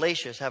church in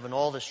Galatia is having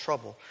all this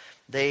trouble.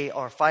 They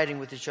are fighting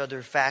with each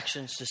other,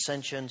 factions,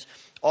 dissensions,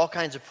 all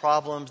kinds of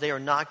problems. They are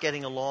not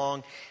getting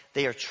along.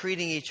 They are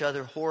treating each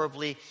other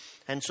horribly.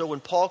 And so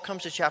when Paul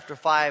comes to chapter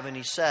 5 and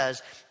he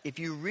says, if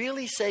you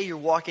really say you're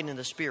walking in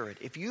the Spirit,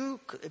 if you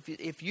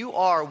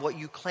are what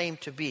you claim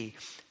to be,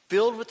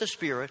 filled with the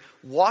Spirit,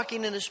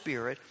 walking in the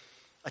Spirit,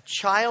 a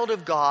child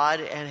of God,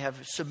 and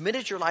have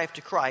submitted your life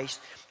to Christ,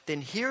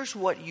 then here's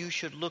what you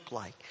should look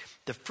like.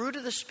 The fruit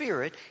of the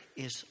Spirit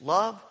is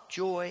love,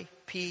 joy,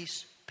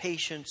 peace,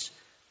 patience,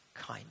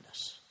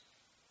 kindness.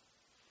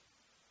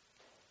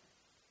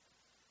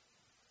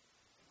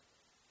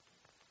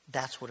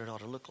 That's what it ought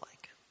to look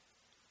like.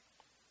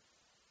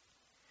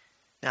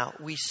 Now,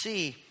 we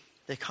see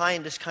this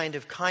kind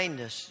of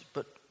kindness,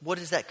 but what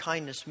does that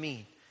kindness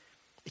mean?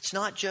 It's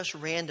not just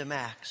random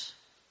acts.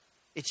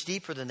 It's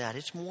deeper than that.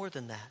 It's more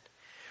than that.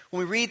 When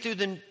we read through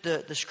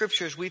the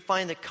scriptures, we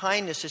find that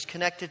kindness is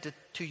connected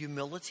to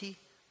humility.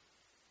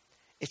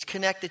 It's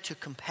connected to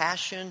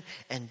compassion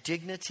and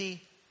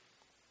dignity.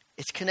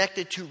 It's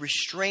connected to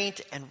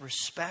restraint and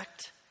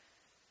respect.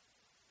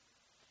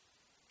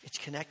 It's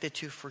connected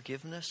to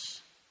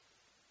forgiveness,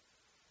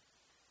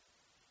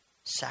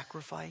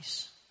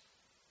 sacrifice.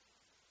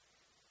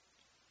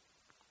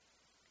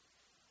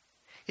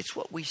 It's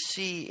what we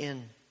see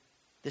in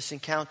this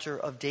encounter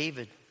of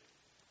David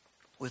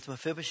with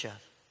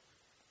Mephibosheth.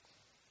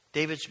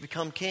 David's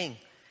become king.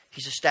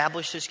 He's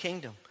established his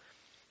kingdom.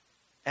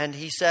 And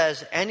he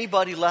says,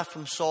 anybody left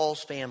from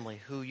Saul's family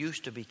who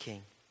used to be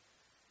king?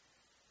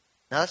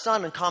 Now, that's not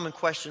an uncommon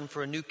question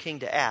for a new king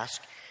to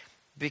ask,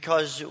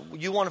 because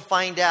you want to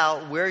find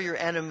out where your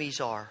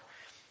enemies are.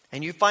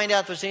 And you find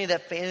out if there's any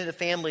of the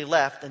family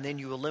left, and then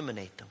you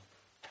eliminate them.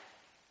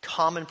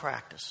 Common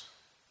practice.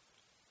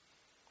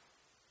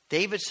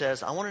 David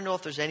says, I want to know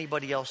if there's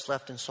anybody else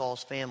left in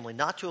Saul's family,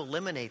 not to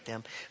eliminate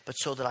them, but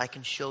so that I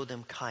can show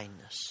them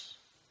kindness.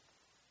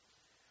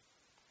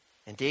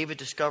 And David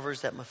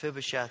discovers that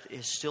Mephibosheth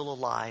is still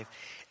alive,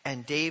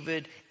 and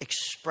David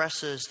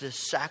expresses this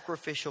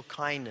sacrificial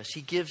kindness.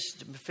 He gives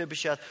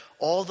Mephibosheth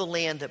all the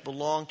land that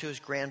belonged to his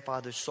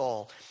grandfather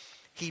Saul.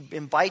 He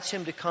invites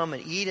him to come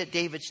and eat at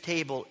David's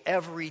table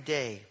every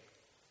day.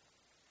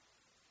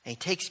 And he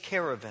takes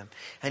care of him.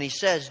 And he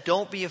says,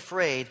 don't be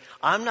afraid.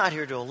 I'm not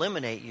here to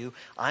eliminate you.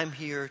 I'm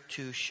here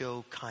to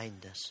show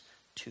kindness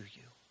to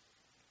you.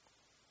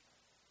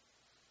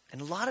 And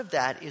a lot of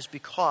that is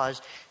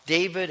because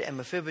David and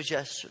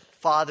Mephibosheth's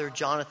father,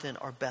 Jonathan,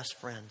 are best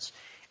friends.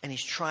 And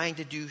he's trying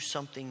to do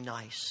something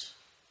nice.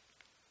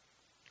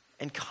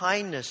 And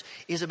kindness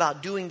is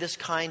about doing this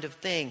kind of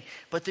thing.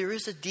 But there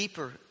is a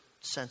deeper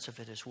sense of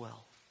it as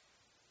well.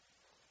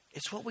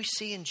 It's what we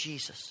see in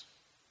Jesus.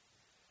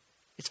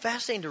 It's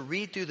fascinating to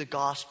read through the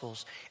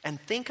Gospels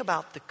and think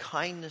about the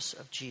kindness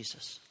of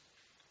Jesus.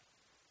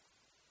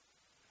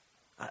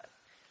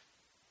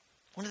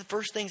 One of the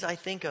first things I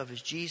think of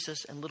is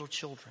Jesus and little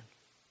children.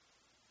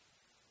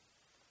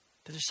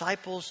 The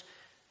disciples,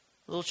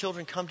 little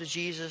children come to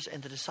Jesus,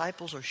 and the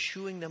disciples are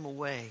shooing them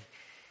away.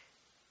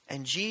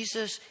 And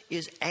Jesus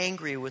is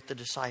angry with the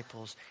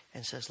disciples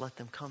and says, let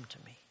them come to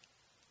me.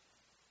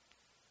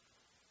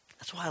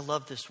 That's why I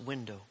love this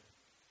window.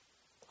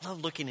 I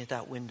love looking at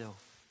that window.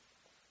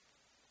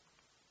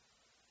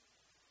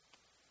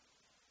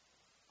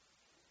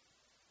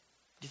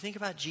 Do you think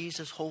about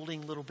Jesus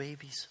holding little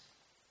babies?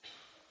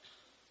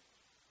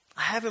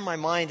 I have in my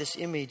mind this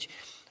image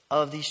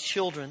of these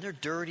children. They're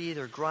dirty,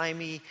 they're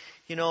grimy,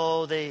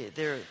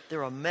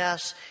 they're a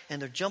mess,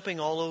 and they're jumping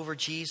all over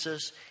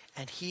Jesus,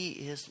 and he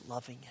is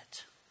loving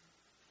it.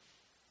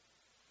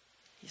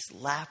 He's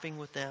laughing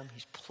with them,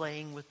 he's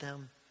playing with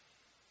them.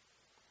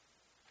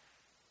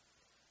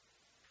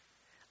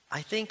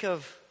 I think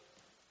of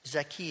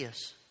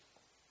Zacchaeus,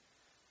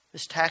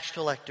 this tax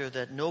collector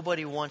that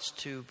nobody wants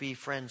to be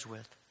friends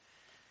with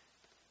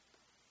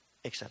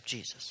except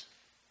Jesus.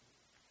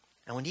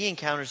 And when he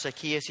encounters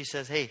Zacchaeus, he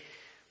says, hey,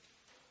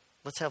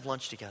 let's have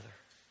lunch together.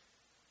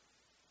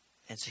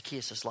 And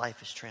Zacchaeus'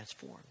 life is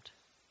transformed.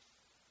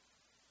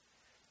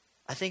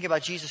 I think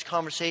about Jesus'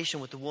 conversation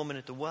with the woman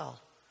at the well.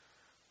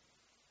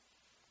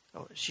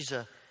 Oh,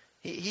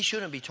 he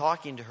shouldn't be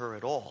talking to her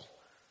at all.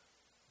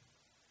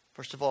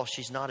 First of all,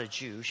 she's not a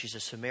Jew. She's a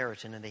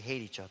Samaritan, and they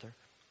hate each other.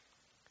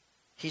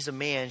 He's a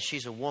man,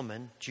 she's a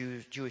woman.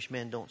 Jewish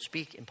men don't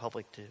speak in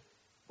public to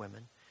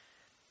women.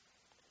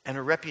 And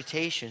her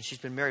reputation, she's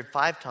been married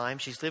 5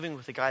 times. She's living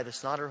with a guy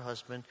that's not her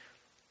husband.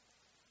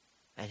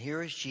 And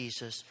here is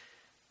Jesus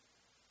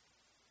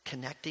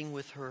connecting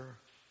with her,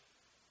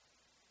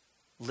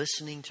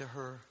 listening to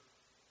her,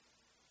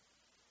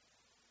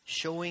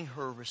 showing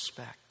her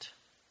respect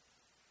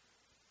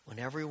when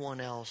everyone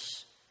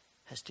else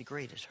has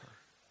degraded her.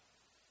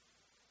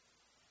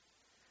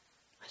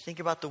 I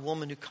think about the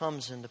woman who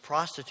comes and the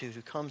prostitute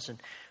who comes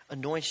and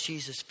anoints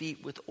Jesus'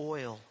 feet with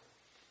oil.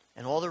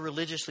 And all the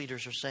religious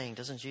leaders are saying,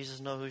 doesn't Jesus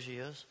know who she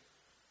is?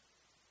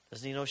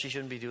 Doesn't he know she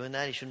shouldn't be doing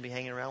that? He shouldn't be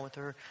hanging around with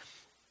her.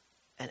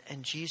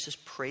 And Jesus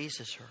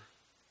praises her.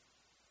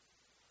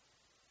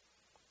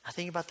 I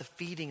think about the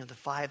feeding of the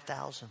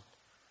 5,000.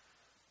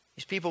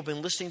 These people have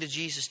been listening to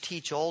Jesus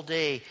teach all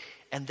day,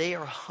 and they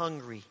are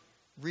hungry,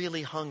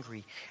 really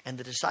hungry. And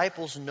the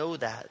disciples know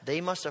that.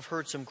 They must have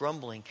heard some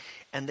grumbling.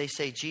 And they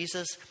say,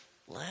 Jesus,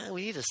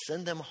 we need to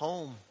send them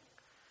home.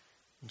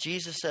 And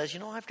Jesus says,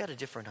 I've got a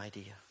different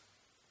idea.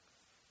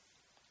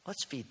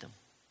 Let's feed them.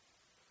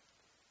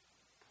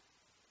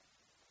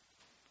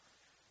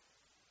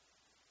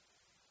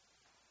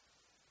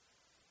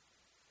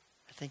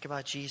 I think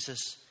about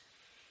Jesus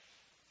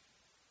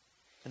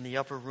in the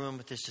upper room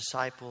with his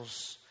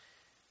disciples,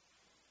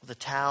 with a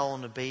towel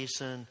and a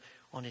basin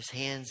on his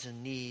hands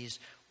and knees,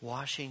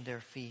 washing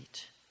their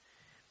feet.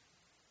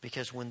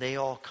 Because when they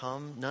all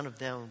come, none of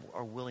them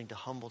are willing to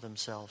humble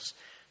themselves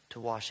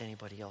to wash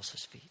anybody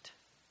else's feet.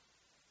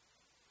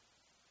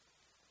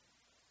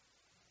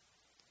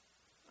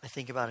 I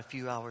think about a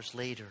few hours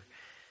later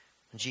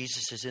And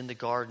Jesus is in the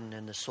garden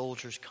and the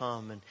soldiers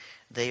come and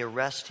they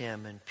arrest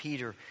him. And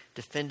Peter,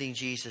 defending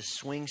Jesus,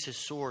 swings his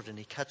sword and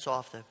he cuts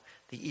off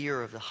the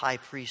ear of the high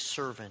priest's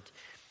servant.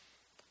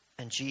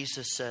 And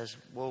Jesus says,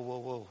 whoa, whoa,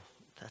 whoa,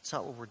 that's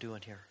not what we're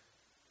doing here.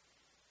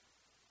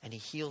 And he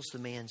heals the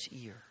man's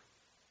ear.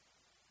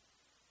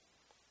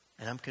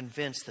 And I'm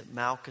convinced that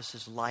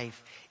Malchus's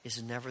life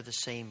is never the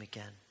same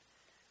again.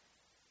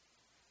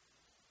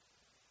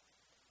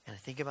 And I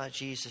think about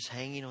Jesus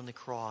hanging on the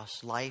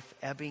cross, life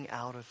ebbing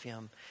out of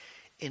him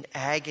in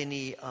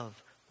agony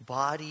of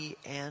body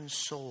and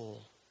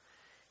soul,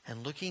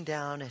 and looking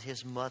down at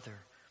his mother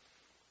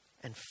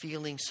and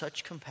feeling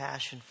such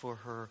compassion for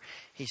her,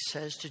 he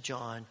says to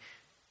John,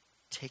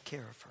 take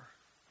care of her.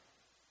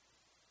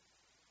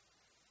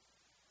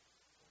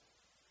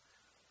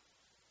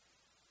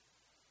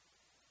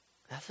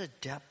 That's a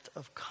depth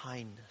of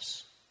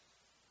kindness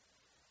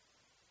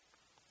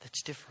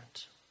that's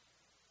different.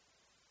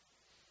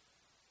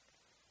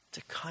 It's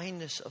a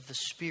kindness of the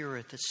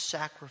Spirit that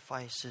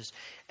sacrifices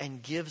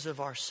and gives of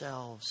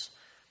ourselves.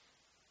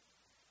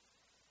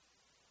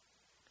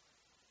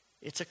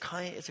 It's a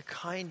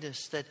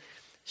kindness that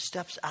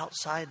steps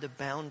outside the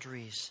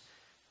boundaries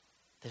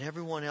that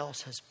everyone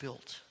else has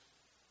built.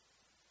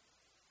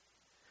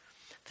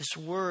 This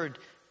word,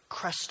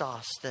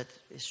 Christos, that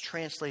is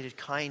translated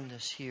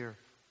kindness here,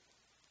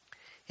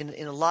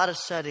 in a lot of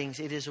settings,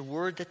 it is a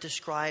word that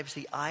describes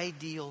the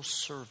ideal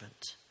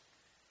servant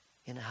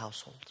in a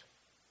household.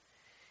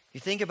 You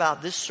think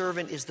about this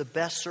servant is the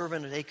best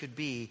servant that they could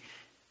be,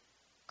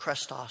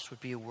 Christos would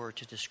be a word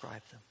to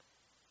describe them.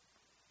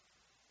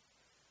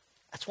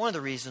 That's one of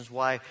the reasons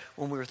why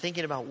when we were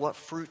thinking about what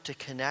fruit to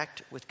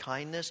connect with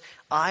kindness,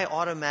 I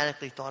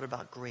automatically thought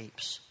about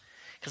grapes.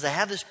 Because I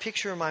have this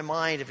picture in my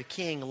mind of a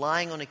king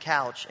lying on a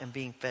couch and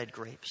being fed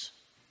grapes.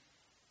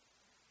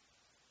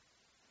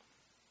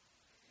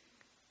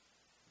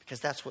 Because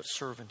that's what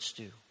servants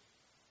do.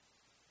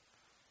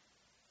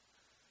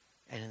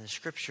 And in the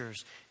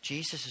scriptures,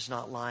 Jesus is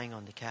not lying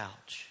on the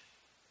couch.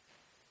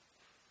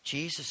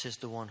 Jesus is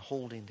the one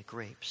holding the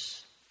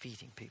grapes,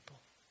 feeding people.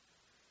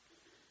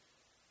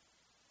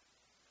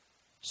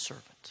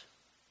 Servant.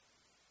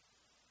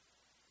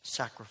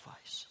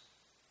 Sacrifice.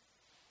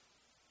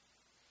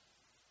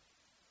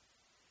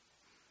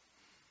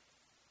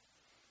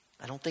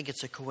 I don't think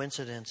it's a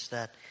coincidence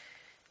that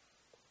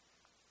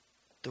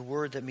the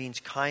word that means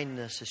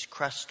kindness is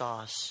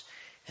Christos,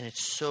 and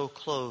it's so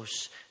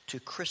close to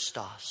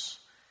Christos,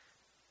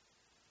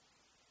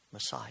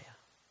 Messiah.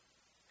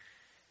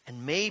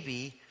 And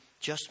maybe,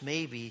 just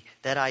maybe,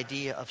 that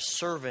idea of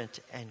servant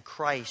and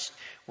Christ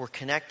were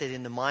connected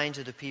in the minds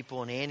of the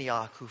people in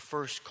Antioch who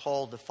first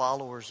called the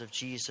followers of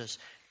Jesus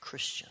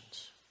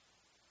Christians.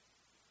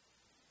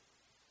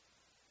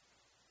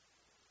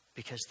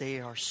 Because they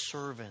are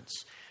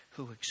servants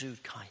who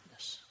exude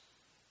kindness.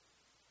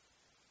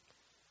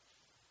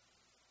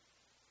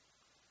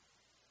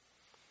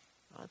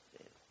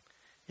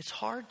 It's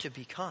hard to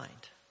be kind.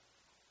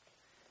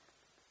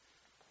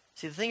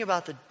 See, the thing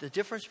about the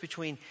difference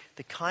between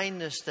the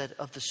kindness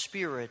of the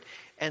Spirit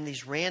and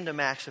these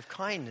random acts of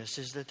kindness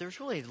is that there's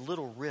really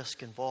little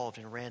risk involved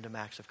in random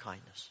acts of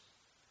kindness.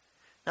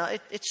 Now,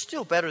 it's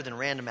still better than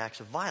random acts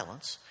of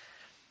violence.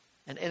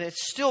 And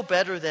it's still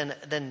better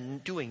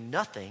than doing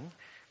nothing.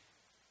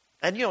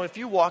 And, if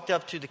you walked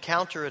up to the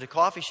counter at a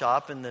coffee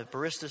shop and the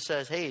barista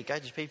says, hey, guy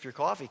just paid for your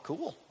coffee.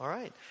 Cool. All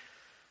right.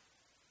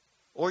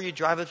 Or you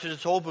drive up to the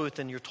toll booth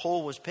and your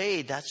toll was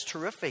paid. That's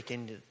terrific.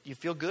 And you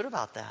feel good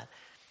about that.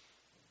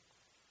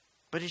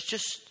 But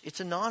it's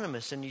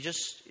anonymous and it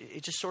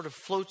just sort of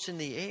floats in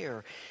the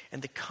air.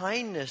 And the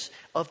kindness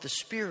of the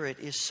Spirit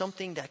is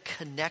something that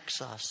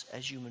connects us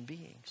as human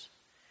beings.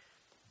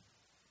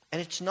 And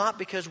it's not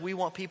because we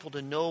want people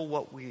to know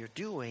what we are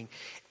doing.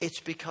 It's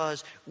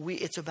because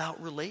it's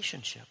about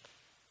relationship.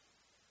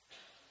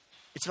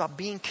 It's about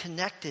being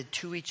connected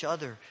to each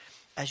other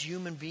as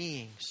human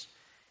beings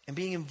and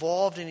being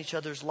involved in each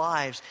other's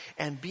lives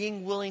and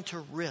being willing to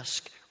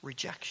risk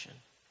rejection.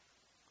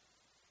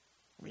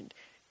 I mean,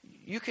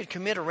 you could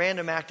commit a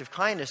random act of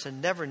kindness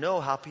and never know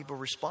how people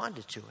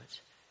responded to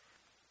it.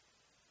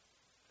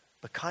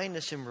 But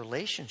kindness in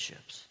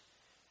relationships,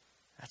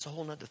 that's a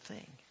whole other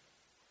thing.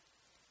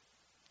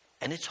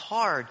 And it's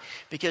hard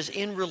because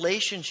in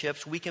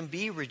relationships we can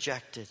be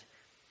rejected.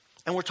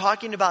 And we're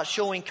talking about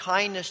showing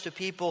kindness to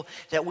people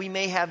that we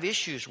may have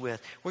issues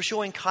with. We're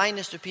showing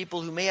kindness to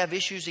people who may have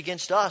issues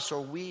against us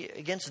or we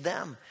against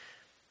them.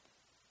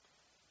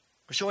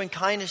 We're showing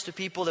kindness to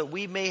people that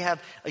we may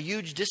have a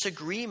huge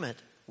disagreement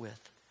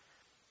with.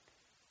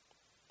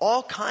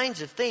 All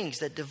kinds of things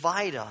that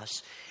divide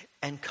us,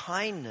 and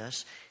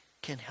kindness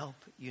can help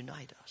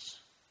unite us.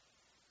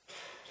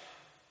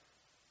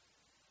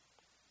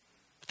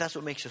 But that's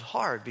what makes it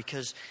hard,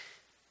 because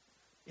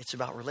it's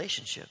about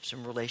relationships,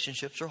 and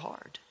relationships are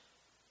hard.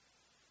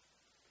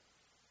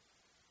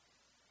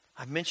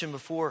 I've mentioned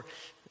before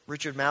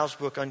Richard Mouw's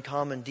book,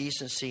 Uncommon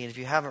Decency, and if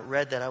you haven't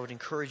read that, I would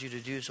encourage you to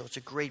do so. It's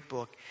a great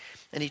book.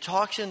 And he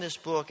talks in this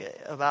book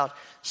about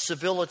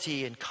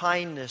civility and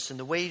kindness and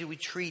the way that we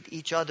treat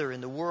each other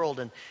in the world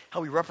and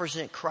how we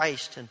represent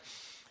Christ. And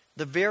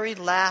the very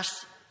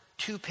last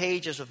 2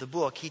 pages of the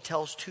book, he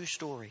tells 2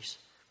 stories.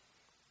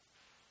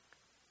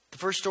 The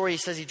first story, he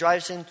says he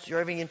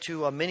driving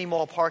into a mini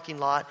mall parking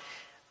lot,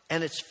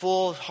 and it's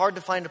full, hard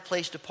to find a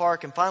place to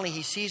park. And finally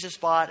he sees a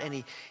spot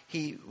and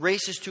he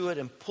races to it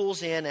and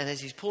pulls in. And as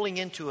he's pulling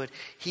into it,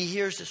 he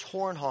hears this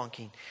horn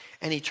honking.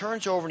 And he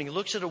turns over and he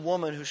looks at a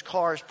woman whose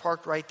car is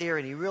parked right there,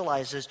 and he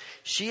realizes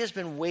she has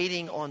been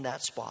waiting on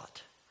that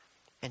spot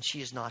and she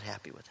is not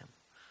happy with him.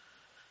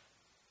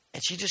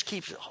 And she just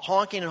keeps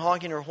honking and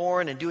honking her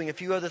horn and doing a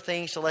few other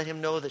things to let him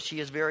know that she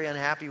is very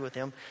unhappy with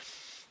him.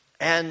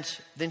 And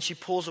then she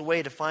pulls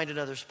away to find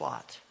another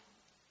spot.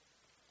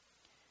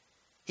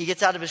 He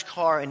gets out of his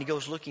car and he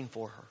goes looking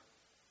for her.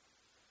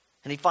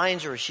 And he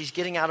finds her. She's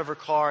getting out of her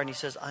car and he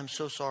says, "I'm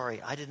so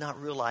sorry. I did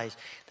not realize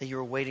that you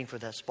were waiting for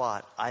that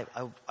spot.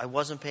 I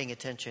wasn't paying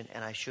attention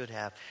and I should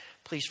have.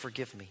 Please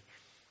forgive me."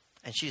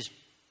 And she just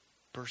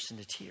bursts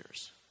into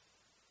tears,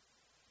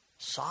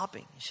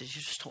 sobbing. She says,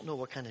 "You just don't know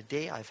what kind of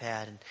day I've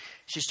had." And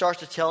she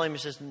starts to tell him. He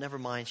says, "Never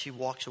mind." She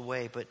walks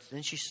away. But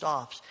then she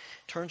stops,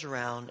 turns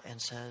around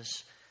and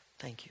says,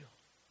 "Thank you."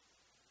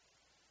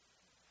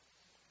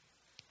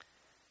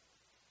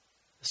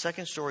 The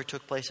second story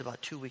took place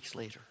about 2 weeks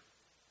later.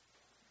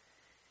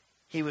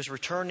 He was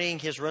returning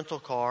his rental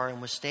car and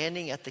was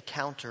standing at the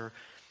counter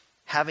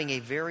having a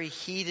very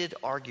heated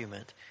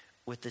argument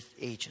with the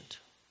agent.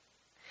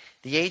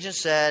 The agent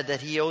said that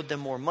he owed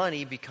them more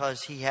money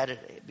because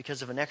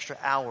of an extra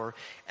hour,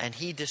 and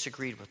he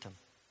disagreed with them.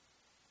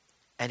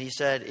 And he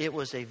said it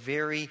was a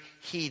very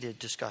heated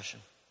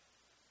discussion.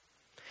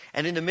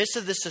 And in the midst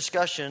of this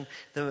discussion,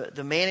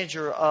 the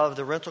manager of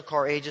the rental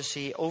car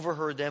agency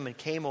overheard them and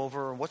came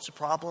over. "What's the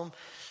problem?"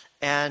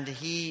 And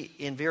he,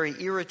 in very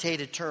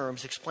irritated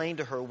terms, explained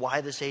to her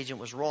why this agent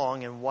was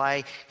wrong and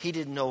why he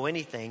didn't know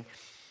anything.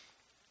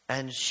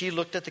 And she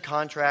looked at the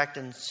contract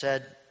and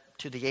said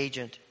to the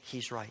agent,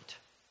 "He's right."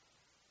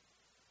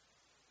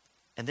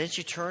 And then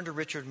she turned to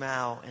Richard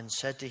Mouw and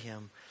said to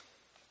him,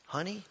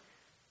 "Honey,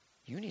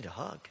 you need a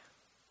hug."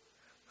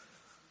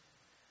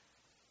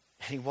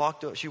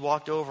 And she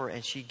walked over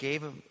and she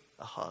gave him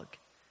a hug.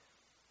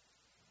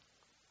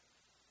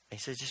 And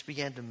he said it just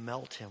began to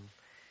melt him.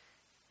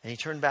 And he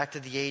turned back to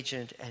the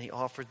agent and he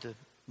offered the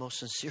most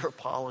sincere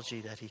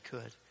apology that he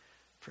could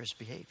for his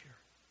behavior.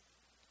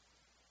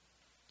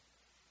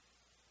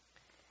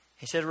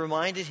 He said it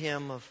reminded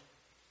him of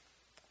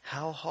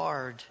how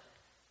hard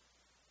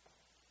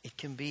it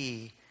can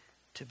be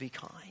to be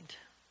kind.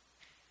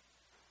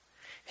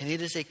 And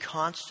it is a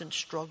constant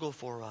struggle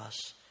for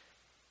us.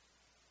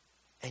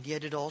 And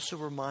yet it also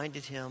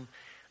reminded him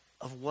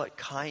of what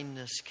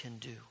kindness can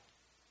do.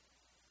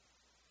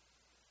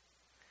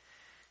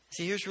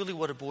 See, here's really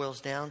what it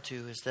boils down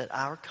to, is that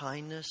our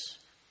kindness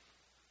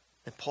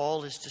that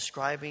Paul is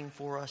describing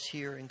for us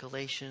here in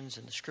Galatians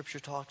and the Scripture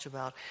talks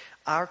about,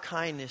 our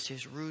kindness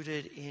is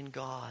rooted in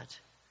God,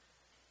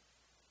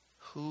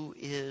 who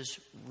is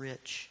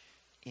rich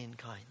in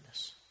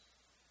kindness.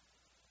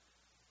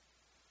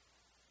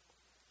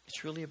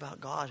 It's really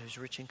about God who's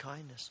rich in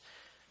kindness.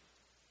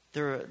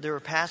 There are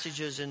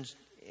passages in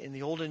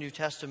the Old and New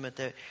Testament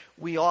that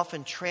we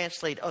often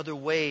translate other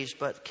ways,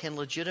 but can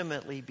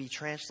legitimately be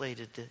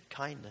translated to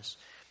kindness.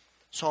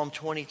 Psalm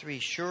 23,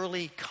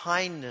 "Surely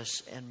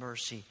kindness and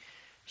mercy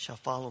shall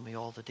follow me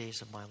all the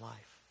days of my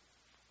life."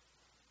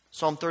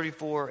 Psalm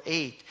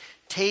 34:8,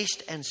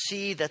 "Taste and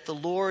see that the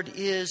Lord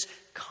is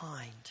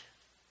kind."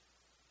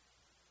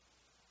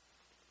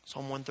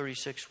 Psalm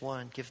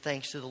 136:1, "Give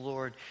thanks to the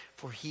Lord,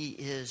 for he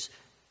is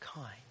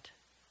kind."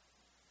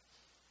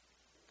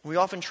 We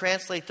often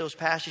translate those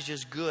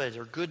passages good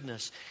or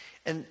goodness.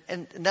 And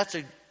that's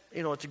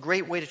it's a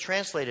great way to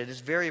translate it.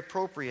 It's very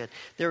appropriate.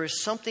 There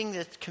is something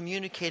that's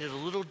communicated a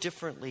little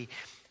differently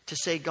to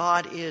say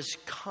God is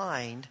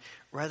kind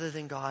rather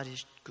than God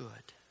is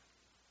good.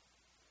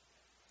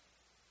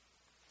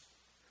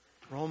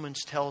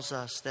 Romans tells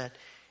us that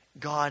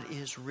God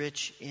is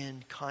rich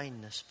in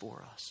kindness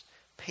for us,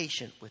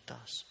 patient with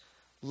us,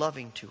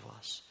 loving to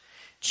us.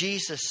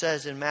 Jesus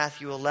says in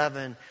Matthew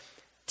 11,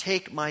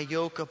 "Take my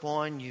yoke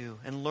upon you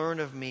and learn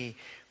of me,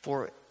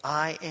 for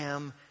I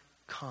am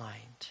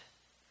kind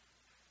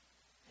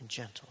and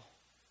gentle."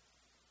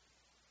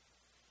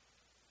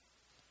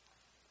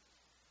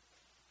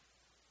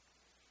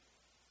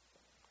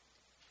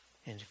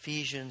 In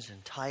Ephesians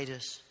and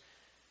Titus,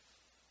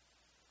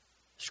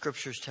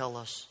 Scriptures tell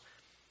us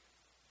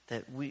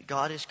that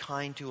God is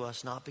kind to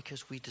us not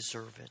because we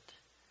deserve it,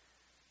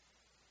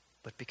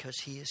 but because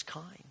he is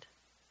kind.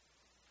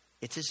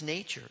 It's his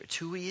nature. It's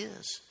who he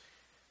is.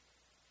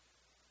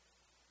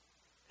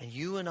 And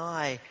you and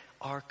I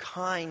are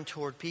kind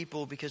toward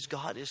people because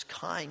God is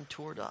kind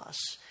toward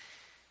us.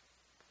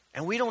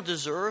 And we don't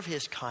deserve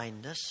his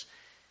kindness,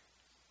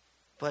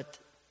 but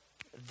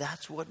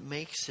that's what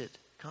makes it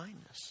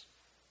kindness.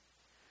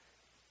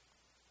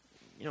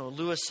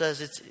 Lewis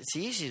says it's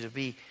easy to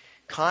be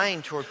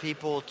kind toward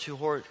people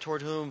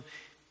toward whom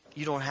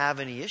you don't have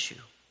any issue.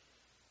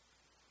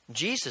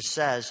 Jesus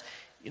says,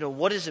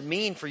 what does it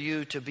mean for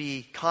you to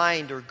be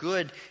kind or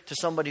good to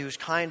somebody who's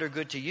kind or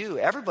good to you?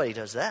 Everybody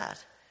does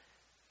that.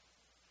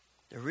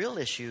 The real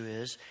issue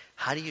is,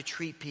 how do you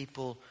treat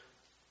people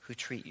who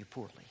treat you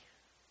poorly?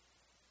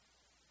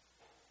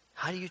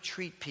 How do you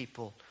treat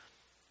people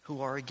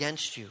who are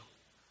against you?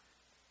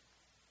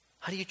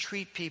 How do you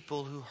treat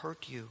people who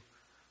hurt you?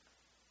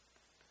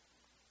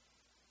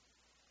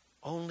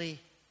 Only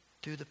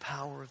through the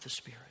power of the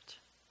Spirit.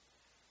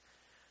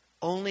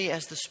 Only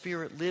as the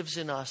Spirit lives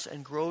in us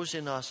and grows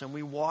in us and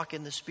we walk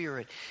in the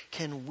Spirit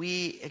can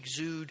we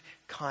exude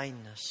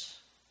kindness.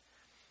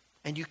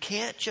 And you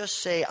can't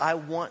just say, I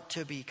want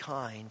to be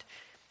kind.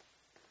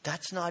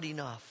 That's not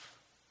enough.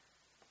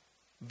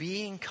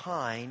 Being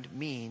kind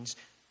means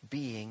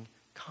being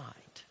kind.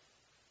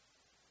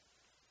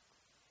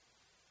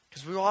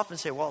 Because we often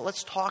say, well,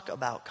 let's talk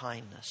about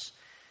kindness.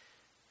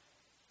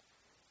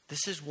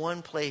 This is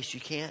one place you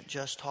can't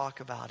just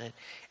talk about it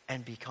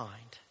and be kind.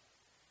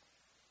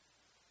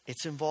 It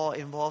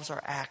involves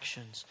our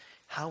actions,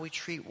 how we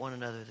treat one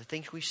another, the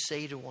things we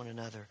say to one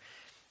another,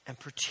 and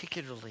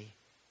particularly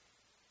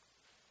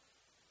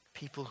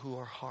people who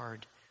are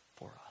hard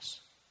for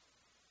us.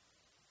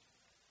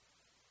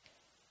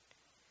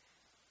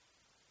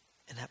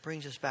 And that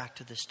brings us back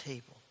to this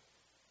table.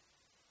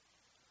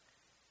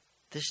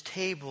 This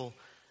table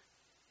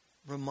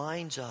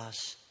reminds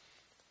us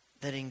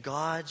that in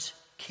God's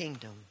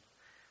kingdom,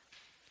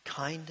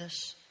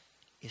 kindness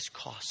is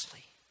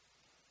costly.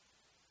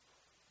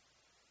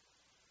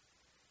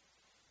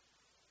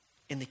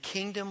 In the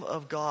kingdom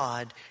of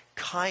God,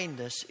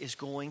 kindness is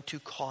going to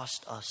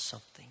cost us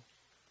something.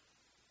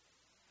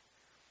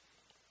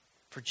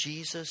 For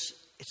Jesus,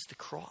 it's the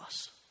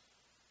cross.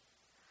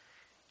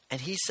 And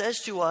he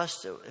says to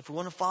us that if we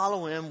want to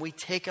follow him, we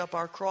take up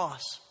our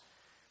cross.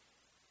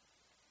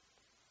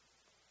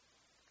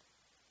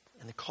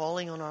 And the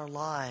calling on our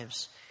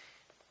lives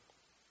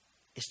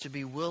is to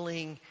be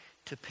willing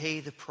to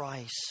pay the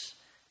price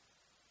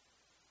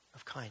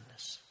of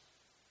kindness.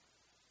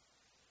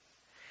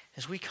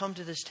 As we come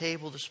to this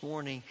table this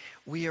morning,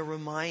 we are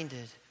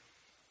reminded,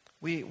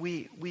 it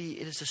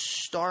is a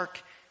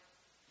stark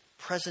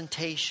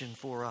presentation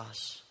for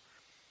us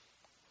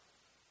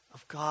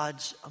of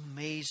God's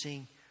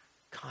amazing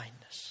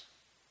kindness.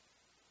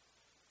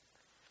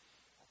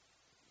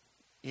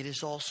 It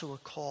is also a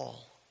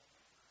call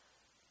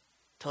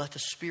to let the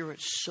Spirit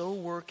so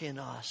work in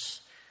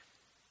us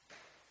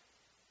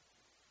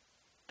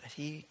that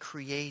he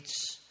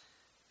creates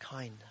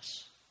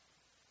kindness.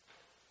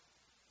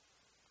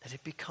 That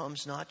it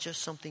becomes not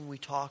just something we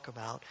talk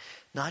about,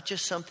 not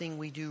just something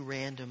we do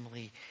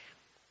randomly,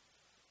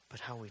 but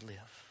how we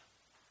live.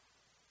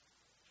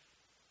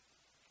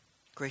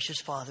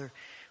 Gracious Father,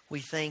 we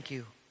thank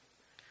you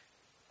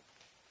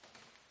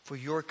for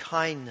your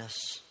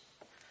kindness,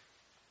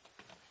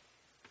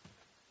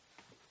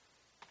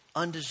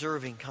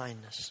 undeserving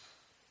kindness.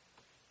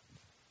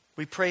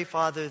 We pray,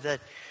 Father,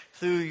 that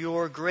through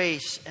your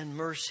grace and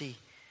mercy,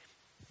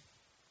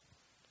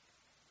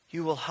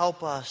 you will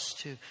help us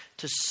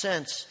to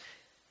sense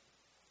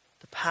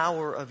the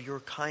power of your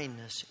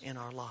kindness in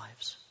our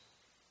lives.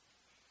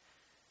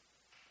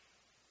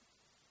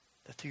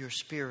 That through your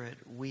Spirit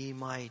we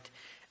might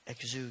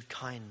exude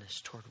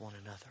kindness toward one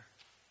another.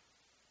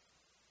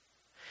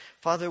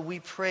 Father, we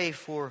pray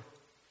for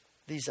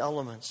these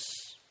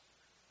elements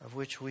of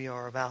which we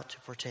are about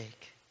to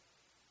partake.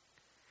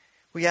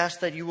 We ask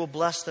that you will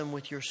bless them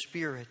with your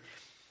Spirit,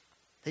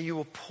 that you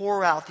will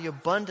pour out the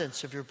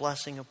abundance of your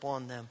blessing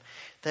upon them,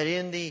 that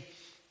in the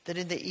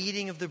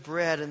eating of the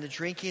bread and the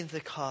drinking of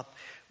the cup,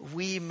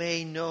 we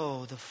may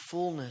know the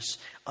fullness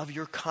of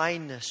your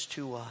kindness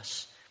to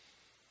us,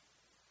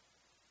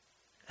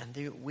 and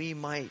that we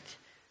might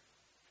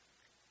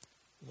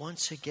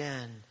once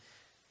again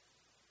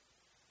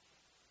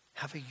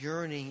have a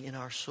yearning in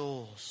our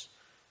souls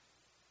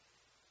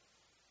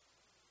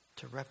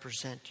to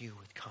represent you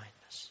with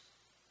kindness.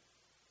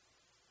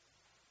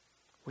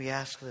 We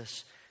ask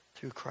this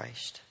through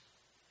Christ.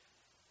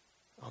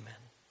 Amen.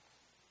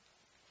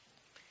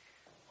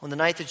 On the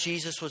night that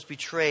Jesus was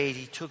betrayed,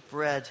 he took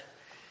bread.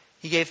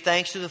 He gave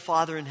thanks to the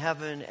Father in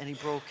heaven, and he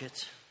broke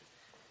it.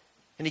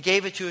 And he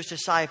gave it to his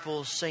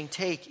disciples, saying,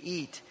 "Take,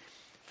 eat,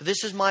 for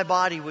this is my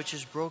body which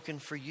is broken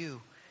for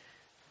you.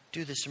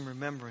 Do this in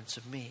remembrance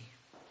of me."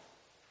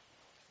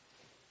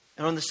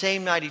 And on the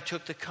same night he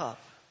took the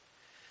cup.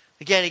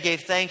 Again, he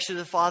gave thanks to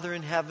the Father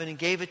in heaven and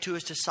gave it to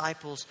his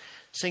disciples,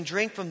 saying,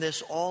 "Drink from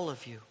this, all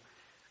of you.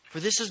 For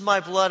this is my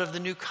blood of the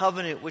new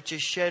covenant, which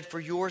is shed for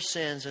your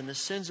sins and the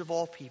sins of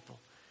all people.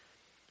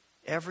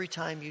 Every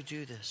time you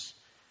do this,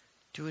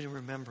 do it in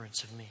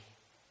remembrance of me."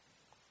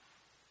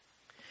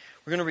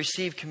 We're going to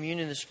receive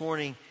communion this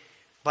morning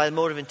by the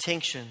mode of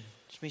intinction,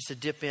 which means to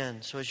dip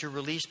in. So as you're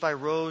released by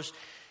rows,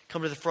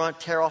 come to the front,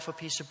 tear off a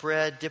piece of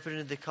bread, dip it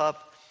into the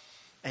cup,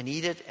 and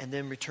eat it, and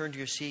then return to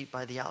your seat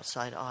by the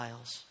outside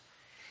aisles.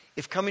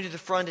 If coming to the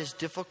front is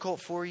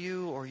difficult for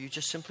you, or you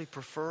just simply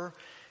prefer,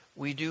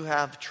 We do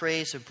have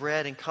trays of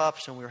bread and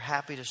cups, and we're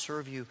happy to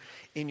serve you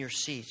in your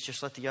seats.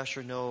 Just let the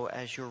usher know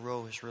as your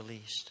row is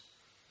released.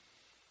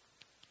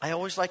 I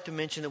always like to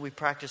mention that we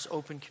practice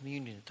open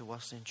communion at the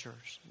Wesleyan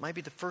Church. It might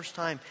be the first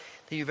time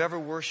that you've ever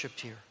worshiped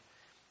here.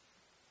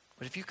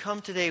 But if you come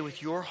today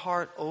with your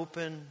heart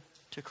open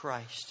to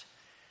Christ,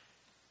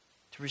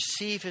 to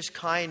receive His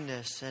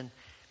kindness and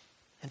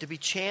to be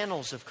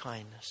channels of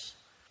kindness,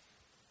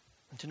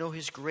 and to know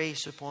His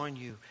grace upon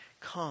you,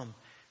 come,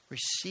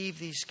 receive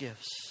these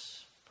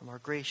gifts from our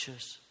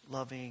gracious,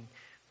 loving,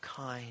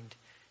 kind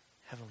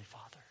Heavenly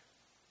Father.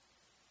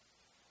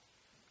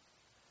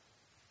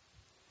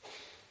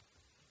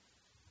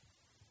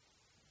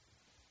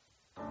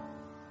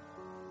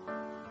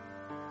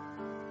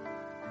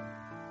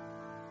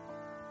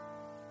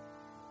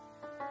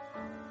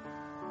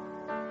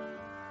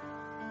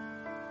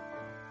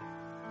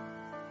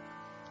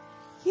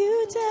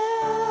 You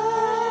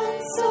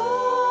dance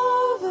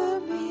over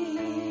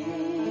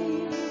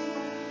me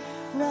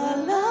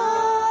while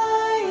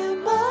I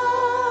am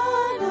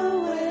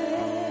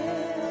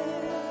unaware.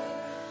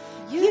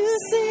 You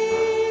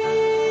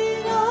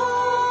sing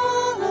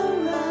all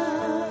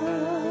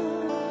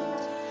around,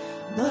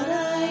 but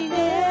I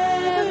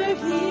never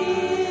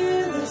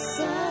hear the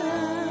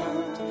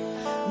sound.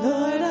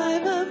 Lord,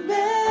 I'm amazed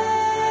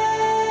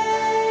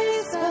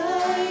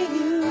by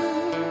you.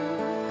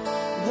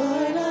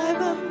 Lord,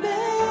 I'm amazed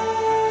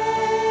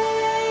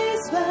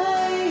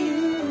by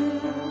you.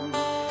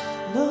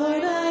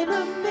 Lord, I'm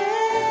amazed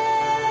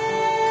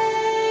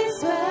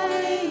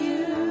by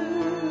you.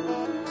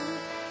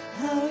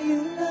 How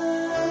you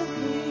love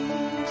me.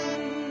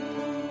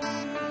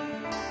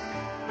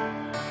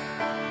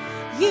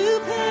 You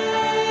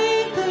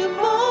paint the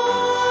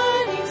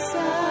morning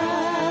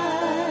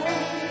sky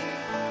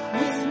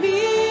with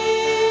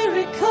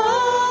miracles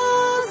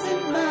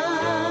in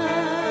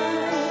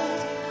mind.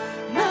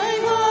 My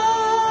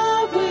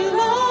hope will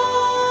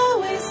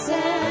always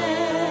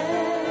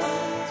stand.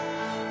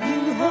 You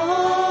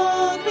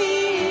hold me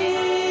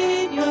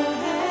in your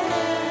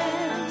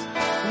hand.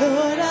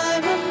 Lord,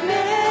 I'm amazed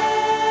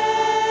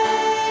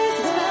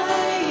by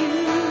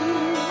you.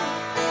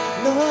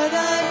 Lord,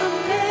 I'm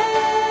amazed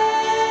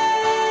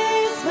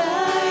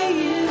by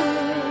you.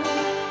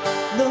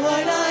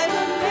 Lord, I'm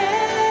amazed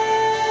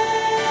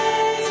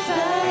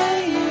by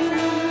you.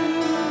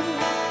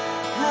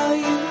 How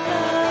you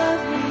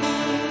love me.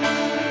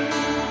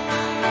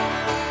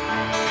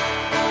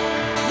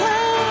 How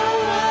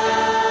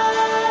wide,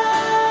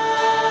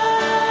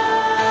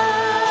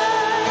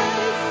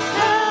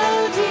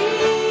 how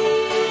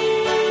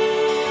deep,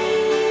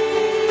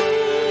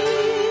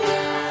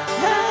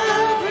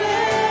 how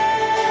great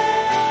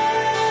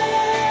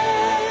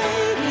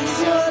is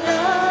your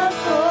love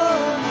for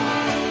me.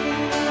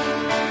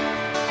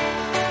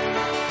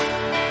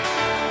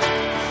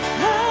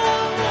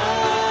 How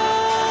wide,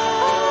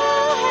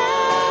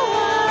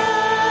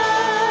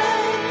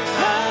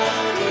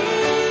 how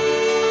deep,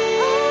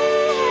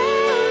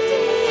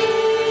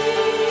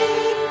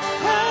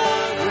 how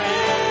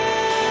great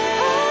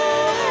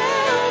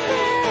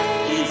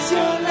is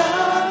your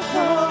love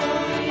for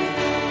me.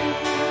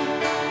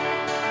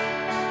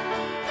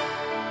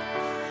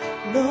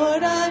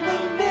 Lord, I'm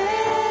amazed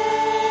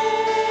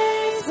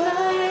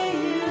by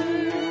you.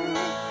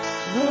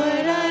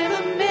 Lord, I'm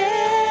amazed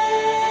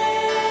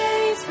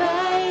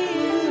by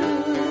you.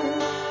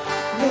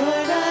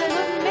 Lord, I'm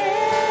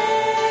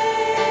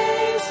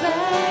amazed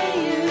by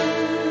you.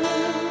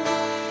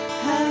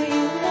 How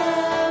you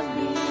love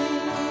me.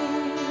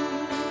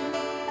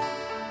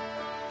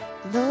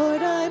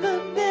 Lord, I'm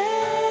amazed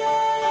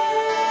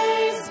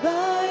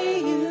by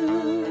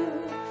you.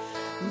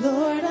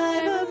 Lord,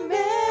 I'm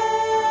amazed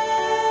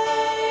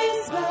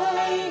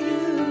by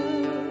you.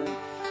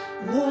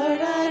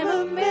 Lord, I'm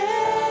amazed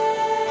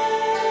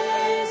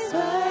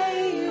by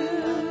you.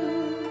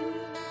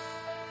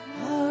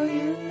 How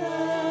you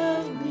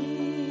love me.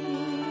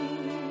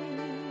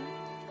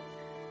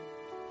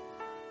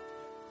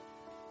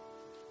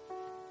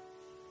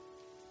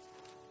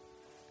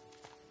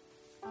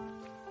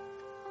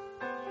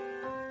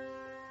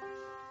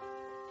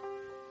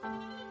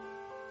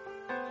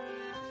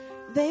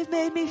 They've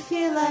made me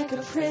feel like a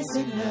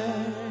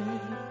prisoner.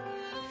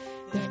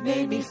 They've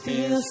made me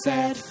feel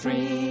set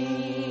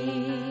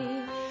free.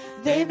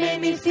 They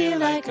made me feel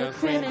like a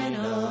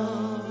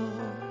criminal.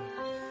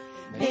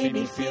 Made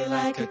me feel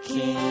like a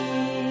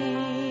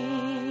king.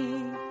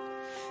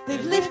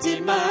 They've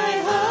lifted my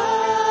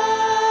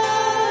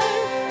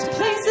heart to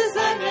places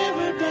I've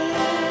never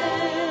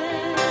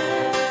been.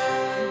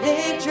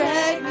 They've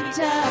dragged me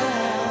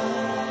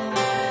down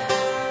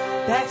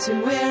back to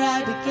where I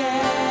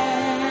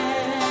began.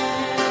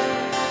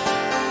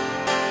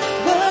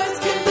 Words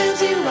can build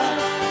you up,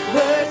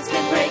 words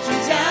can break you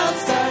down.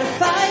 Start a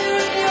fire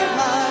in your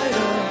heart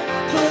or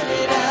put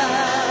it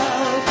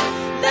out.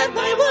 Let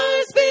my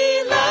words be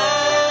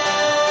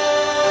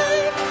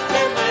life,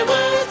 let my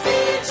words be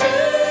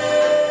true.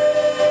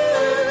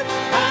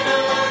 I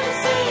don't want to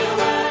say a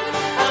word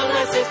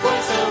unless it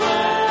points a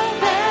word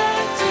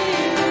back to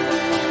you.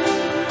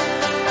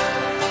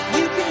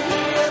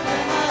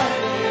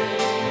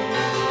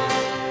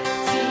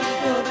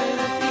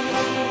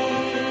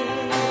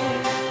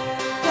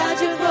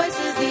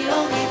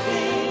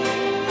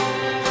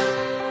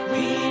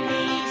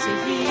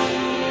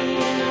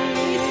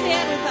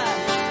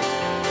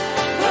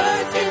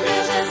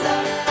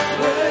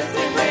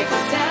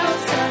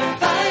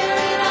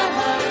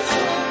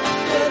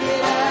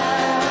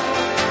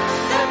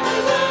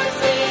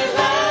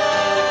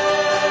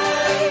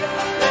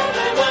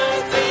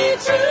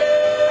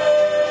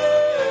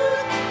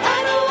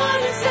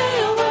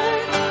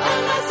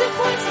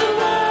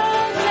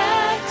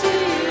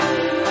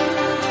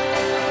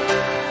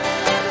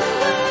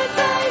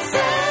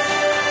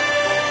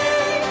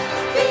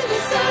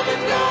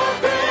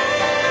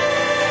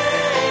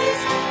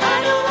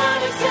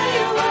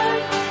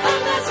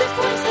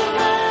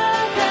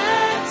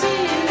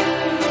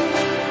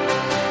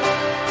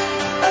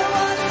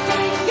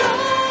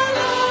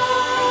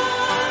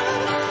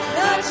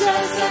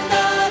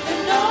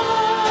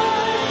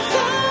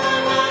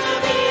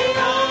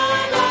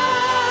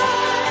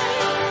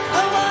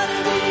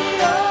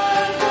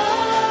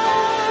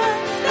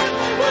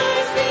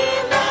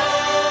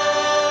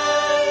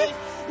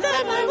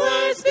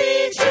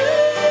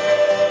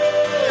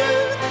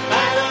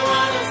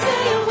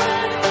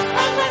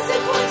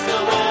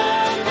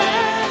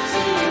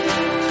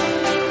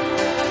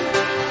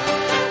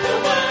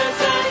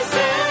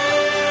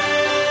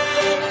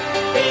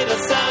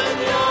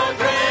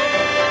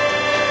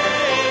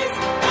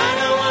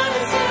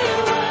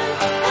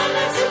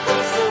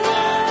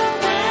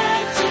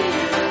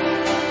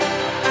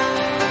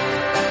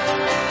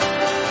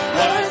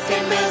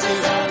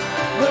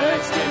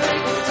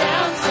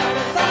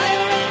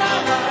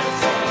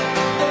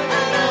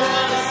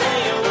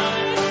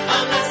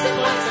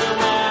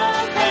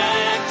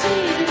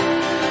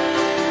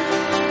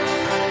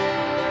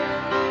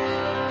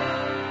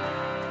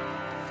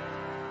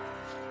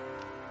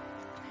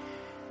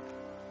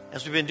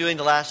 As we've been doing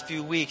the last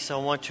few weeks, I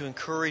want to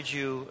encourage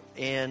you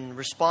in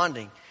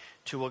responding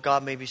to what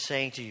God may be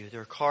saying to you. There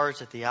are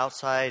cards at the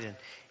outside and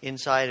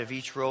inside of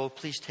each row.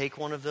 Please take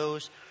one of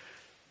those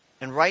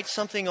and write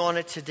something on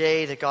it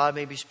today that God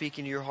may be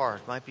speaking to your heart.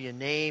 It might be a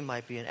name,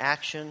 might be an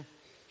action,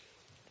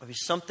 might be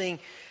something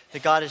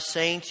that God is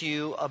saying to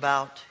you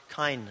about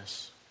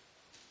kindness.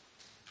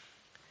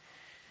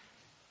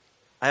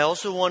 I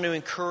also want to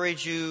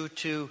encourage you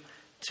to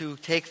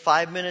take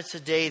 5 minutes a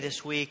day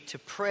this week to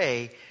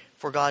pray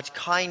for God's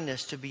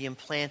kindness to be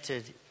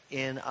implanted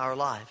in our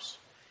lives.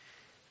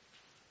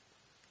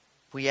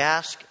 We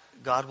ask,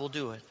 God will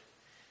do it.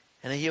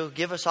 And He'll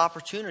give us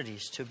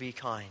opportunities to be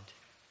kind.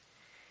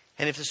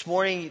 And if this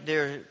morning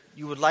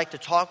you would like to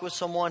talk with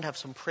someone, have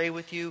someone pray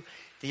with you,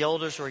 the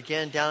elders are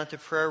again down at the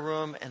prayer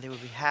room, and they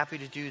would be happy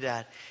to do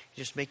that.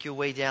 Just make your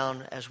way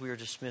down as we are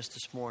dismissed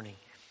this morning.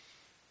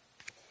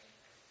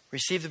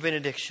 Receive the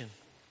benediction.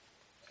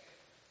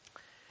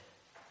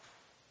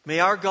 May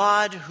our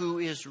God, who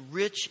is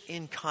rich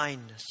in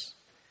kindness,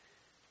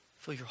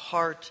 fill your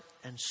heart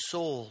and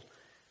soul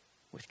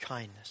with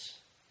kindness,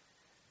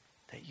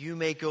 that you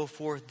may go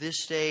forth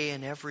this day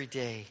and every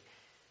day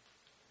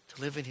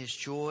to live in His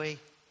joy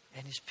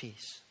and His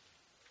peace.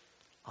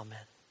 Amen.